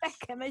right. David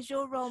Beckham as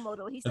your role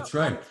model. He's that's not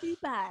right. done too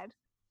bad.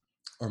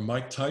 Or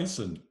Mike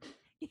Tyson.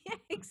 Yeah,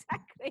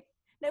 exactly.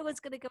 No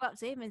one's going to go up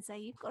to him and say,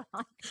 "You've got a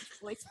high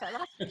voice,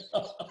 fella."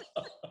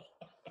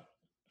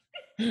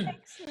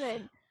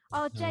 Excellent.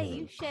 Oh, Jay,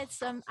 you shared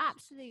some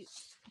absolute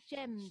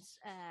gems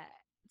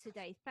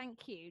today.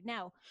 Thank you.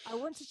 Now, I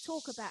want to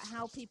talk about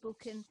how people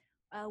can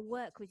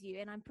work with you,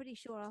 and I'm pretty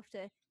sure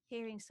after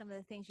hearing some of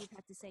the things you've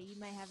had to say, you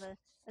may have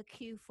a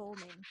queue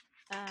forming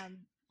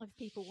of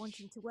people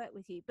wanting to work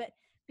with you. But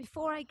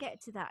before I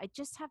get to that, I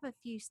just have a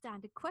few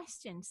standard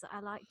questions that I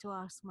like to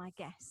ask my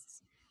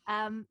guests.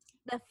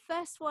 The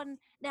first one,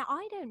 now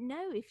I don't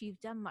know if you've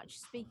done much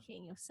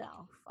speaking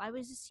yourself. I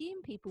would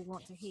assume people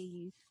want to hear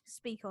you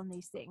speak on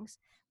these things.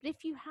 But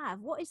if you have,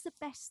 what is the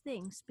best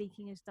thing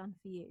speaking has done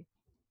for you?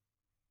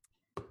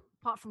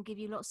 Apart from give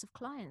you lots of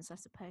clients, I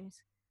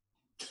suppose.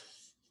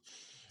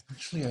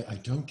 Actually, I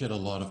don't get a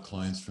lot of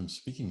clients from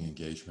speaking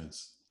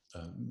engagements.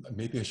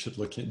 Maybe I should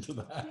look into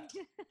that.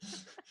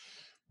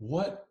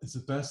 What is the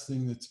best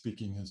thing that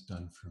speaking has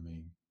done for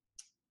me?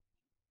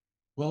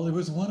 Well, it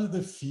was one of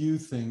the few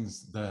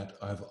things that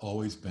I've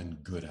always been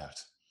good at,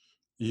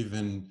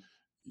 even,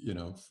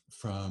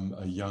 from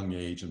a young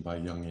age. And by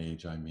young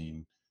age, I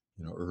mean,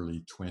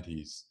 early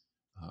 20s.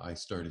 I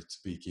started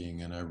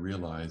speaking, and I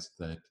realized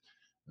that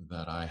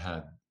I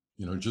had,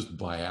 just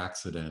by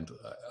accident,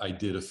 I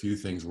did a few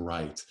things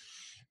right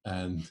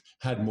and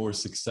had more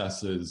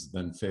successes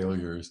than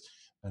failures.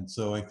 And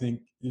so I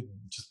think it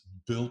just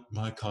built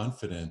my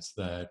confidence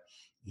that,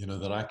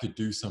 that I could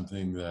do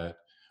something that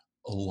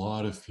a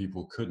lot of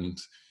people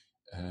couldn't.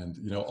 And,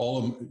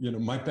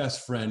 my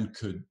best friend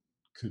could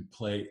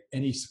play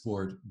any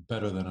sport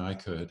better than I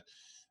could.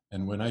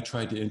 And when I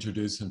tried to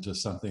introduce him to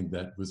something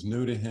that was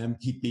new to him,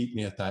 he beat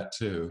me at that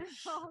too.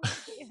 Oh,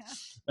 yeah.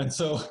 And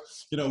so,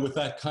 with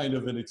that kind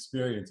of an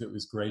experience, it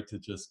was great to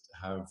just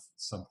have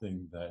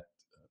something that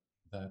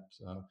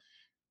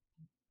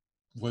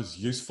was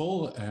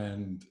useful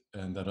and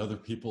that other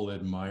people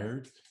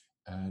admired,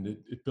 and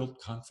it built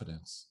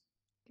confidence.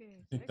 Good.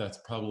 I think that's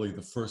probably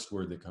the first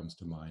word that comes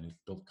to mind. It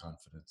built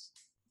confidence.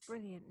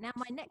 Brilliant. Now,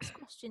 my next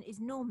question is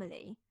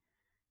normally,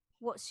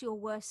 what's your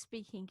worst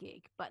speaking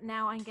gig? But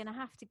now I'm going to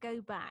have to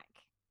go back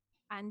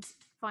and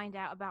find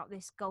out about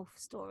this golf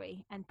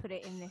story and put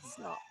it in this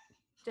slot,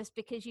 just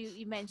because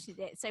you mentioned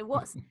it. So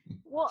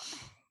what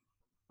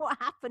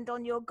happened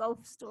on your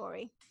golf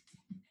story?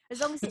 As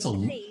long as it's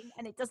clean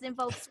and it doesn't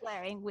involve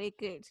swearing, we're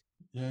good.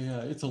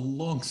 Yeah. It's a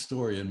long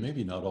story and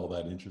maybe not all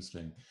that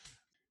interesting.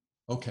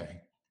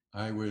 Okay.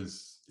 I grew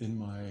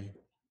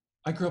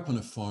up on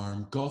a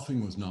farm.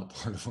 Golfing was not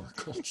part of our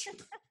culture.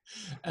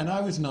 And I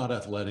was not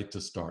athletic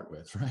to start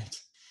with, right?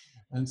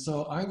 And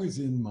so I was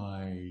in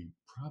my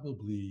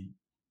probably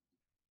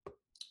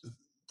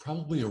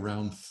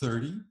around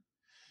 30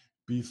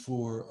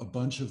 before a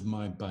bunch of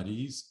my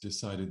buddies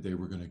decided they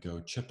were going to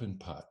go chip and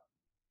putt.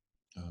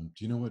 Do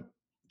you know what?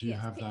 Do you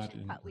have that?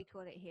 Putt, we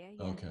call it here.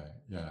 Yeah. Okay,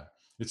 yeah.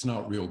 It's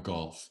not real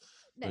golf,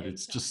 but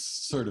it's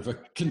just sort of a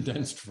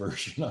condensed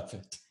version of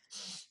it.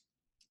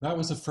 That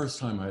was the first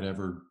time I'd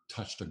ever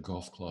touched a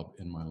golf club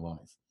in my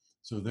life.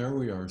 So there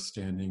we are,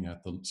 standing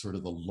at the sort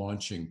of the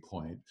launching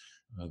point,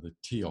 the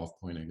tee-off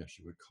point, I guess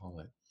you would call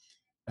it.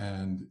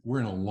 And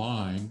we're in a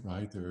line,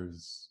 right?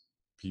 There's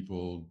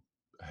people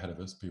ahead of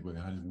us, people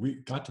behind us. We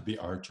got to be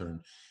our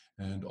turn,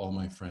 and all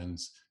my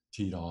friends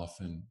teed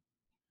off, and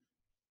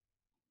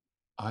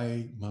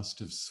I must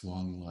have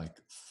swung like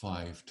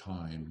 5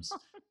 times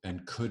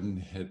and couldn't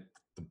hit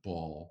the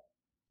ball.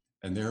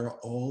 And there are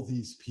all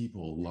these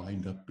people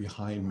lined up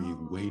behind me,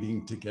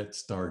 waiting to get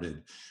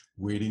started,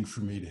 waiting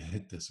for me to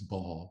hit this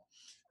ball.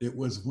 It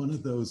was one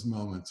of those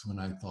moments when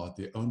I thought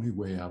the only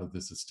way out of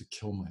this is to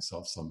kill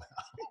myself somehow.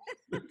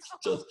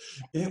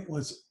 It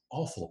was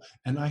awful.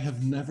 And I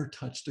have never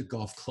touched a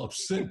golf club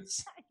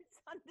since. It's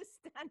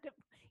understandable.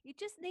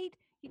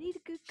 You need a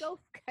good golf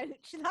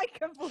coach, like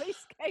a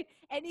voice coach.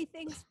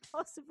 Anything's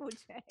possible,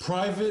 Jay.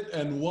 Private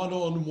and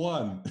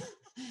one-on-one.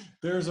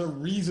 There's a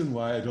reason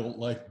why I don't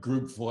like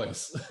group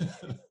voice.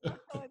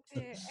 Oh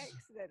dear,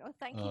 excellent. Oh,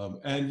 thank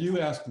you. And you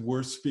asked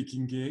worst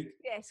speaking gig?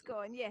 Yes, go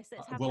on. Yes,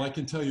 let's have well, that. I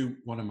can tell you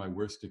one of my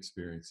worst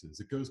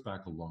experiences. It goes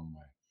back a long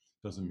way.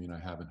 Doesn't mean I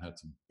haven't had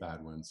some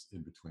bad ones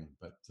in between,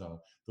 but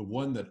the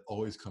one that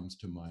always comes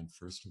to mind,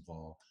 first of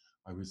all,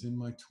 I was in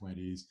my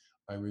 20s.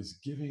 I was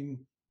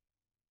giving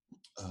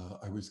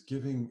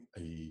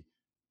a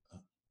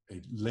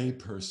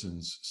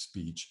layperson's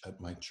speech at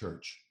my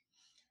church,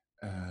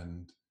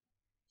 and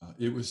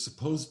it was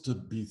supposed to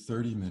be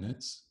 30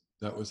 minutes.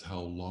 That was how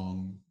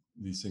long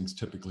these things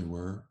typically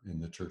were in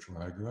the church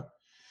where I grew up.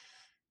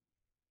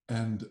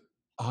 And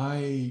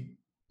I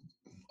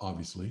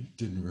obviously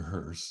didn't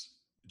rehearse,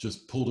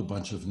 just pulled a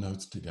bunch of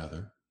notes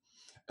together.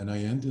 And I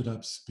ended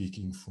up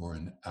speaking for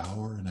an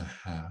hour and a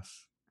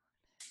half.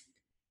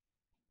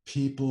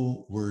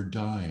 People were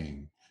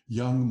dying.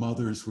 Young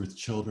mothers with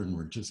children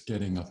were just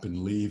getting up and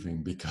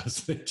leaving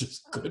because they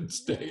just couldn't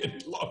stay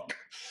any longer.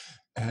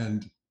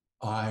 And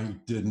I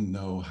didn't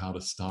know how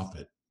to stop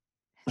it.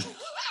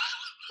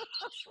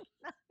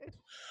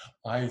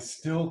 I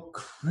still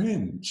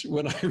cringe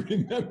when I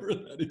remember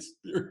that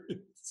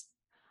experience.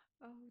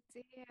 Oh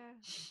dear.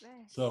 Bless.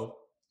 So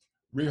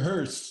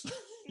rehearse.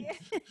 Yeah.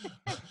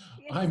 Yeah.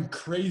 I'm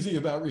crazy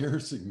about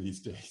rehearsing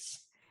these days.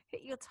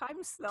 Hit your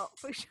time slot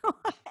for sure.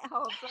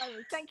 Oh,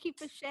 blimey. Thank you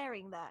for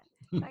sharing that.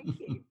 Thank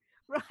you.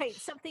 Right,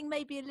 something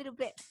maybe a little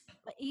bit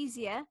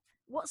easier.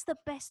 What's the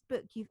best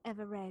book you've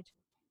ever read?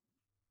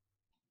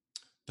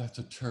 That's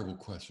a terrible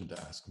question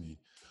to ask me.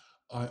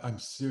 I'm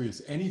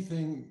serious.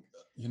 Anything,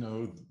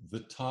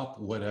 the top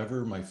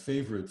whatever, my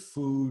favorite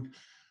food.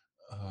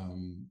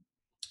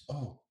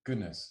 Oh,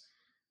 goodness.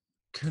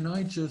 Can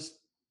I just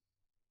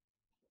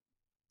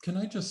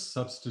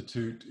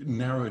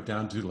narrow it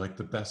down to like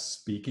the best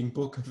speaking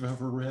book I've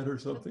ever read or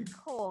something?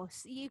 Of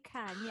course, you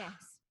can, yes.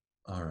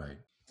 All right.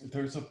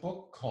 There's a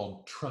book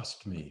called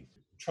Trust Me.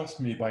 Trust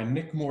Me by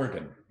Nick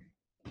Morgan.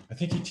 I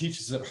think he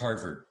teaches at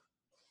Harvard.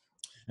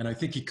 And I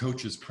think he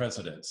coaches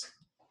presidents.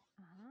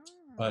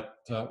 But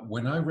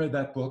when I read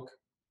that book,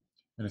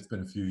 and it's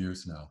been a few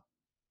years now,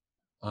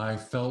 I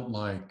felt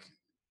like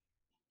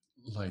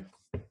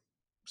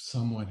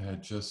someone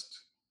had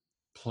just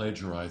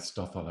plagiarized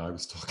stuff that I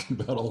was talking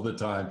about all the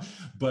time,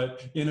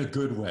 but in a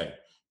good way.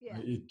 Yeah.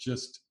 It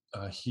just,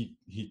 he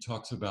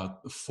talks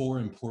about the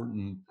four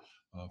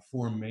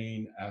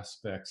main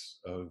aspects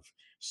of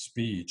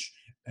speech.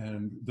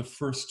 And the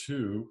first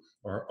two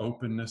are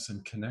openness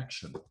and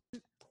connection.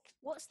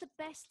 What's the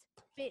best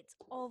bit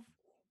of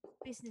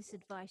business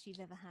advice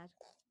you've ever had?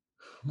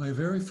 My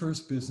very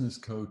first business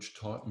coach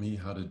taught me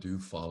how to do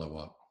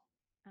follow-up.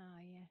 Ah,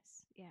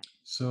 yes. Yeah.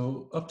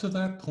 So up to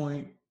that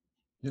point,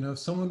 if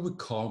someone would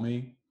call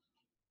me,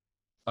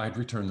 I'd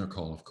return their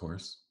call, of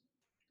course.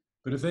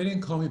 But if they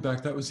didn't call me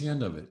back, that was the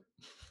end of it.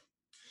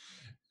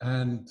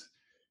 And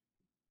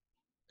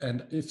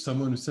if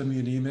someone would send me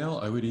an email,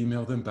 I would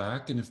email them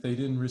back. And if they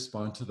didn't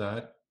respond to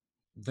that,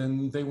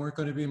 then they weren't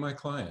going to be my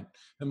client.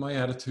 And my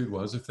attitude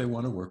was, if they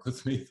want to work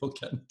with me, they'll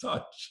get in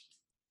touch.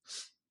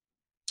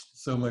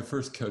 So my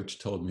first coach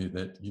told me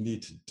that you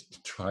need to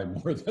try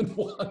more than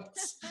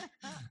once.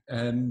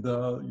 And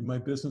my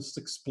business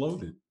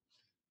exploded.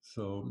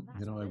 So,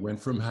 I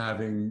went from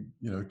having,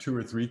 2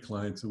 or 3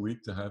 clients a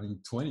week to having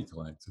 20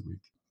 clients a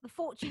week. The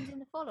fortune's in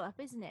the follow-up,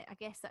 isn't it? I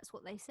guess that's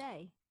what they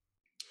say.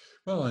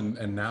 Well,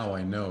 and now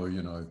I know,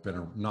 I've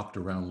been knocked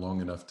around long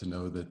enough to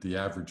know that the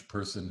average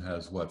person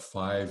has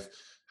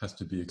has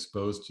to be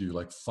exposed to you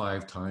like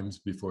 5 times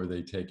before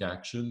they take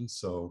action.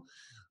 So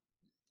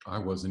I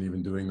wasn't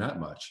even doing that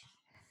much.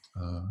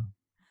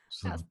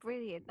 That's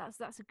brilliant.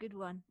 That's a good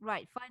one.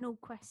 Right. Final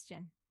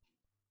question.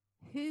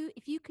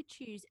 If you could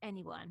choose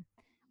anyone,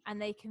 and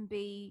they can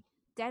be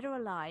dead or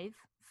alive,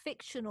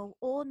 fictional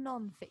or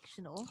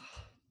non-fictional,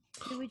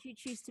 who would you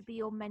choose to be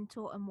your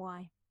mentor and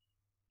why?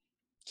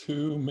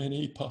 Too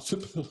many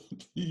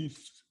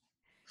possibilities.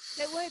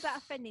 Don't worry about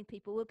offending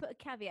people. We'll put a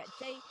caveat.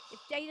 If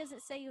Jay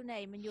doesn't say your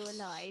name and you're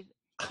alive,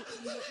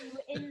 you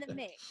were in the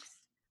mix,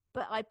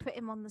 but I put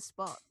him on the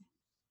spot.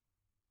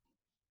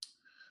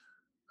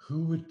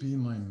 Who would be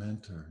my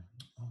mentor?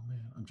 Oh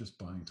man, I'm just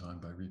buying time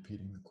by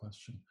repeating the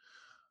question.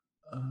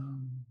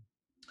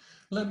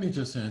 Let me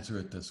just answer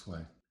it this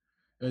way.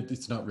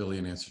 It's not really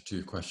an answer to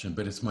your question,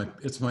 but it's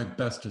my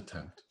best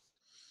attempt.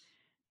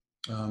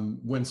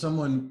 When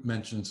someone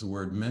mentions the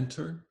word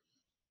mentor,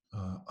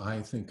 I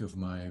think of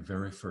my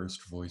very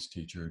first voice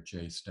teacher,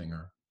 Jay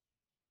Stinger.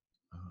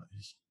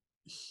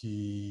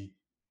 He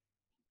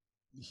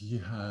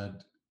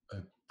had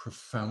a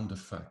profound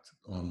effect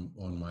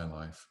on my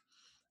life.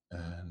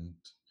 And,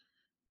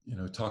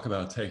 talk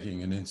about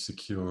taking an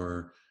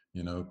insecure,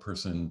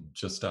 person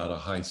just out of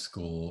high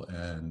school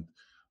and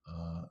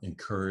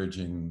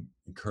encouraging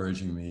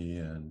me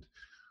and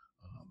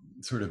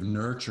sort of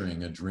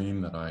nurturing a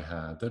dream that I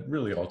had that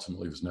really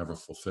ultimately was never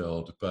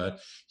fulfilled. But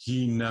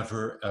he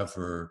never,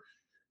 ever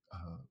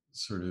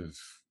sort of,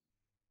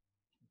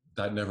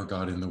 that never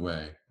got in the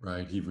way,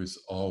 right? He was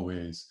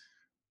always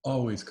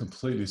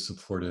completely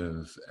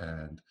supportive.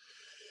 And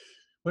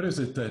what is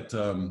it that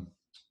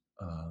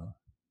uh,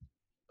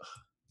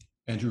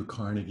 Andrew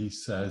Carnegie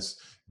says?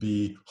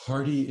 Be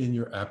hearty in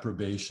your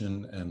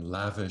approbation and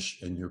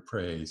lavish in your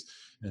praise.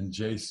 And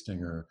Jay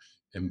Stinger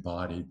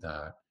embodied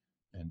that.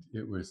 And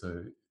it was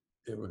an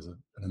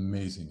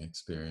amazing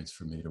experience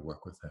for me to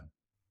work with him.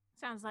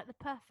 Sounds like the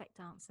perfect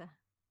answer.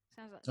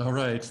 Sounds like all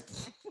right.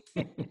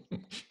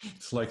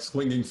 It's like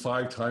swinging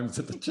 5 times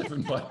at the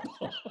chicken ball.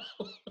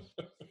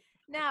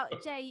 Now,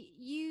 Jay,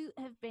 you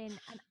have been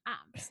an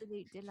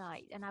absolute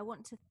delight, and I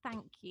want to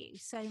thank you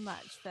so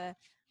much for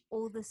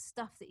all the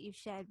stuff that you've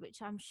shared,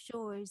 which I'm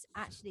sure is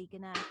actually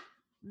going to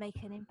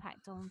make an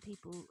impact on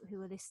people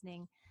who are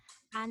listening.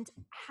 And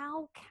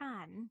how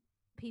can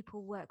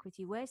people work with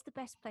you? Where's the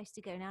best place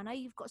to go? Now, I know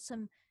you've got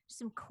some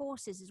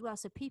courses as well,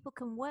 so people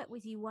can work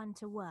with you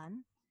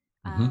one-to-one.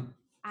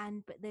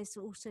 But there's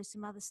also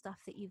some other stuff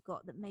that you've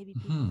got that maybe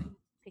people can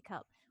pick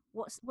up.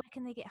 Where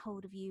can they get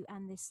hold of you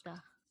and this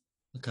stuff?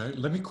 Okay,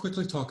 let me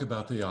quickly talk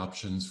about the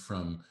options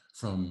from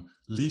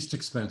least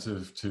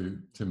expensive to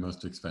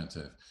most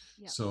expensive.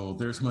 Yep. So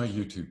there's my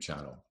YouTube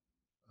channel.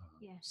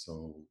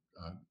 So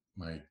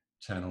my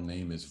channel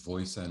name is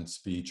Voice and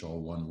Speech,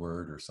 all one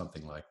word or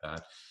something like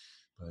that.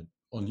 But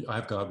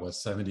I've got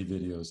 70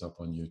 videos up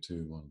on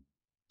YouTube on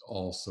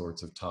all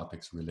sorts of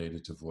topics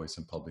related to voice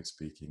and public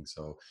speaking.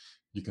 So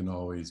you can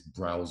always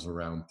browse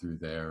around through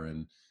there,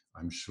 and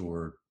I'm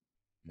sure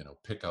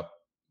pick up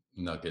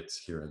nuggets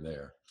here and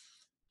there.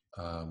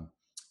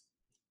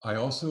 I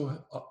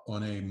also,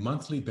 on a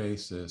monthly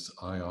basis,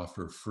 I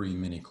offer free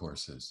mini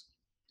courses.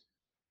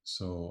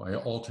 So I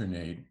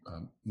alternate.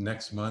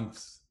 Next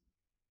month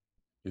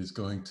is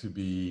going to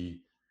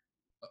be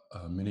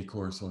a mini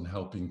course on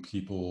helping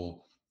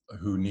people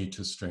who need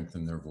to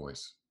strengthen their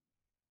voice.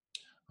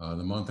 The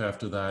month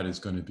after that is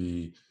going to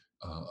be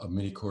a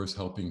mini course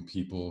helping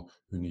people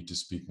who need to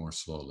speak more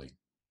slowly.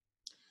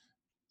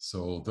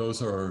 So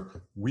those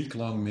are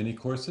week-long mini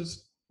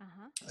courses,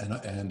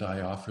 and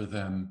I offer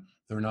them.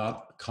 They're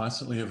not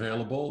constantly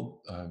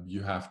available.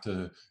 You have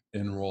to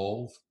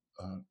enroll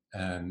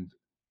and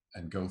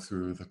go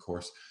through the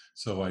course.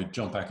 So I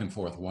jump back and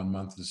forth. 1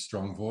 month is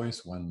Strong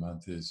Voice. 1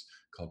 month is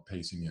called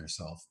Pacing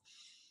Yourself.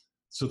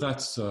 So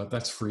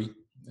that's free,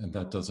 and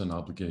that doesn't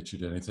obligate you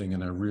to anything.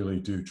 And I really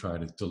do try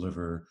to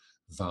deliver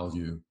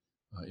value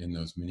in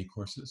those mini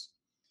courses.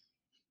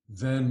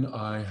 Then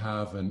I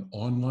have an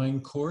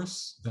online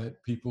course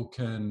that people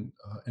can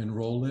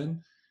enroll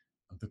in.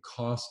 The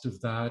cost of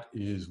that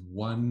is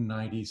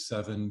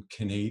 $197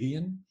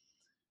 Canadian.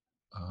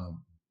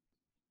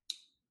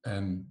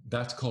 And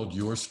that's called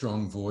Your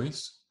Strong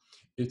Voice.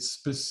 It's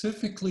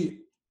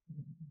specifically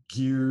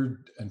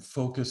geared and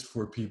focused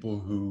for people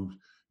who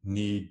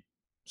need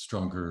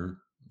stronger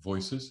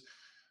voices.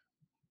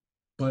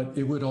 But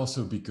it would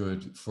also be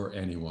good for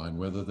anyone,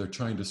 whether they're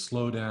trying to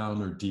slow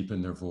down or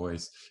deepen their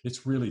voice.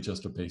 It's really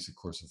just a basic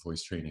course of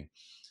voice training.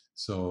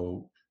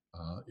 So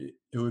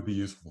it would be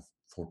useful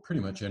for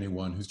pretty much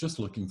anyone who's just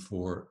looking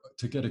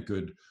to get a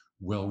good,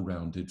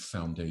 well-rounded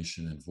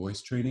foundation in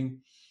voice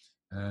training.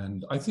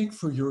 And I think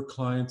for your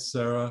clients,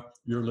 Sarah,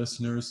 your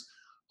listeners,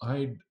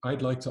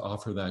 I'd like to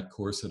offer that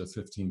course at a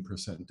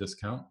 15%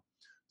 discount.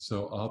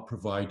 So I'll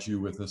provide you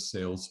with a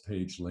sales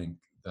page link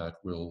that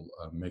will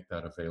make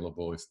that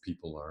available if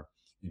people are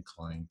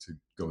inclined to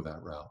go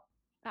that route.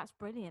 That's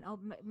brilliant. I'll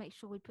make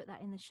sure we put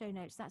that in the show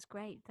notes. That's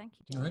great. Thank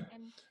you, Jay. All right.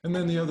 And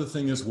then the other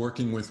thing is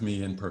working with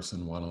me in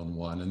person,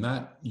 one-on-one. And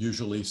that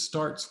usually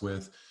starts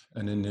with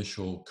an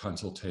initial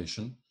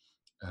consultation.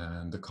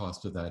 And the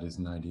cost of that is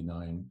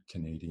 99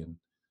 Canadian.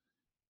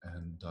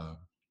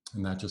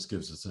 And that just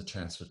gives us a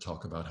chance to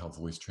talk about how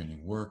voice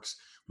training works.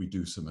 We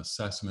do some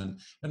assessment,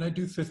 and I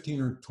do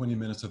 15 or 20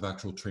 minutes of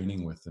actual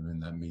training with them in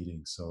that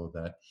meeting so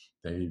that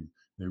they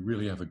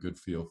really have a good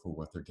feel for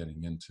what they're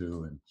getting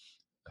into and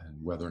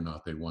whether or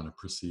not they want to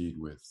proceed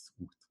with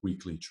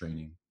weekly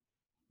training.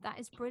 That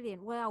is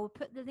brilliant. Well, I will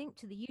put the link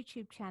to the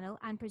YouTube channel,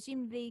 and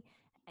presumably,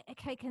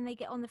 okay, can they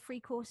get on the free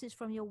courses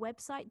from your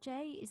website,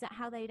 Jay? Is that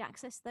how they'd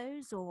access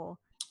those, or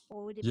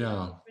would it be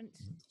different?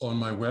 On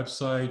my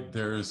website,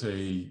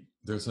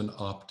 there's an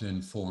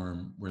opt-in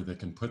form where they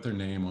can put their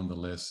name on the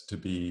list to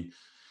be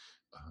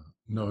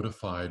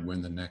notified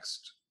when the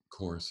next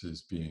course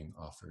is being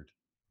offered.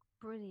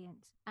 Brilliant.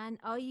 And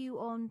are you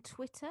on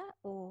Twitter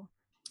or?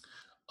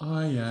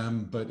 I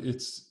am, but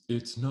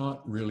it's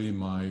not really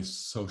my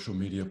social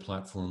media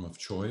platform of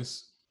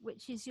choice.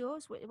 which is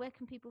yours. Where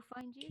can people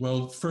find you?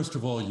 Well, first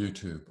of all,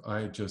 YouTube.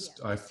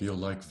 I feel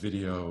like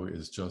video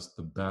is just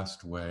the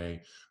best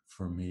way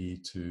for me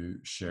to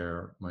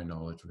share my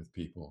knowledge with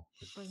people.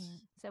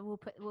 Brilliant. So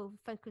we'll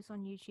focus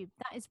on YouTube.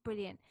 That is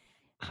brilliant.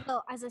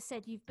 Well, as I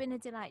said, you've been a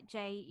delight,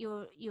 Jay.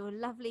 You're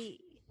lovely,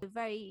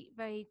 very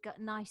very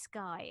nice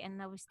guy, and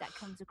obviously that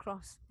comes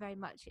across very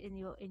much in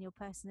your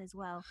person as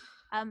well.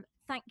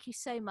 Thank you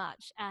so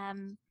much.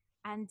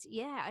 And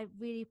yeah, I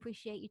really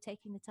appreciate you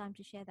taking the time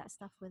to share that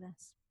stuff with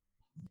us.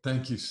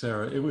 Thank you,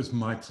 Sarah. It was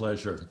my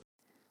pleasure.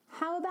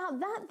 How about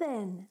that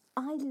then?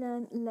 I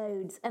learned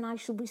loads, and I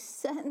shall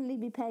certainly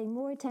be paying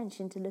more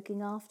attention to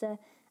looking after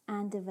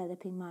and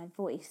developing my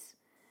voice.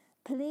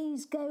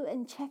 Please go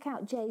and check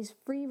out Jay's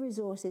free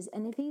resources,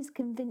 and if he's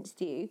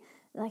convinced you,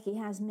 like he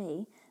has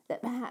me,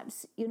 that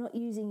perhaps you're not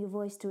using your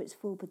voice to its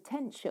full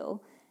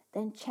potential,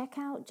 then check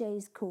out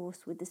Jay's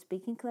course with the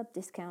Speaking Club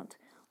discount,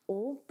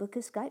 or book a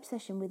Skype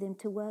session with him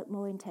to work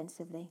more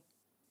intensively.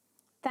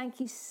 Thank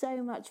you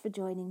so much for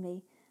joining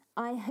me.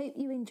 I hope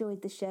you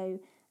enjoyed the show,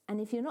 and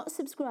if you're not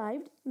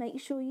subscribed, make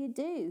sure you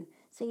do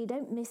so you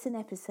don't miss an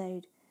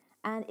episode.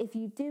 And if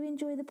you do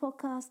enjoy the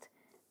podcast,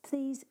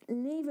 please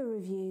leave a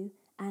review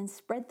and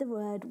spread the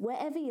word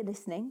wherever you're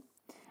listening.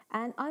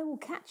 And I will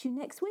catch you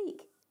next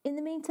week. In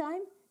the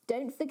meantime,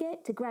 don't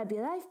forget to grab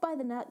your life by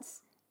the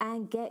nuts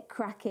and get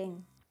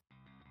cracking.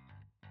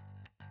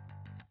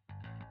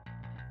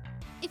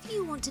 If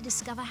you want to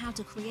discover how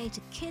to create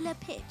a killer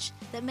pitch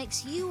that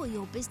makes you or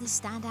your business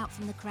stand out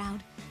from the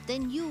crowd,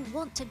 then you'll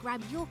want to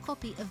grab your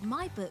copy of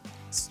my book,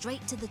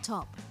 Straight to the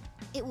Top.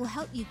 It will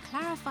help you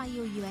clarify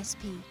your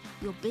USP,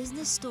 your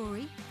business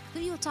story, who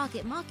your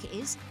target market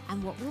is,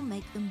 and what will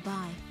make them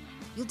buy.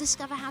 You'll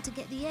discover how to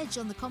get the edge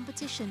on the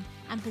competition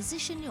and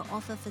position your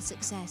offer for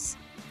success.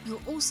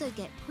 You'll also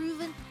get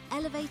proven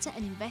elevator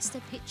and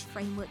investor pitch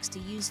frameworks to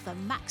use for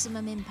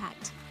maximum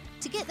impact.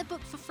 To get the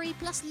book for free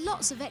plus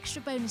lots of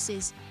extra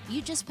bonuses,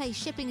 you just pay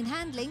shipping and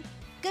handling.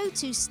 Go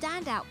to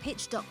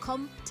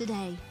standoutpitch.com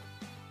today.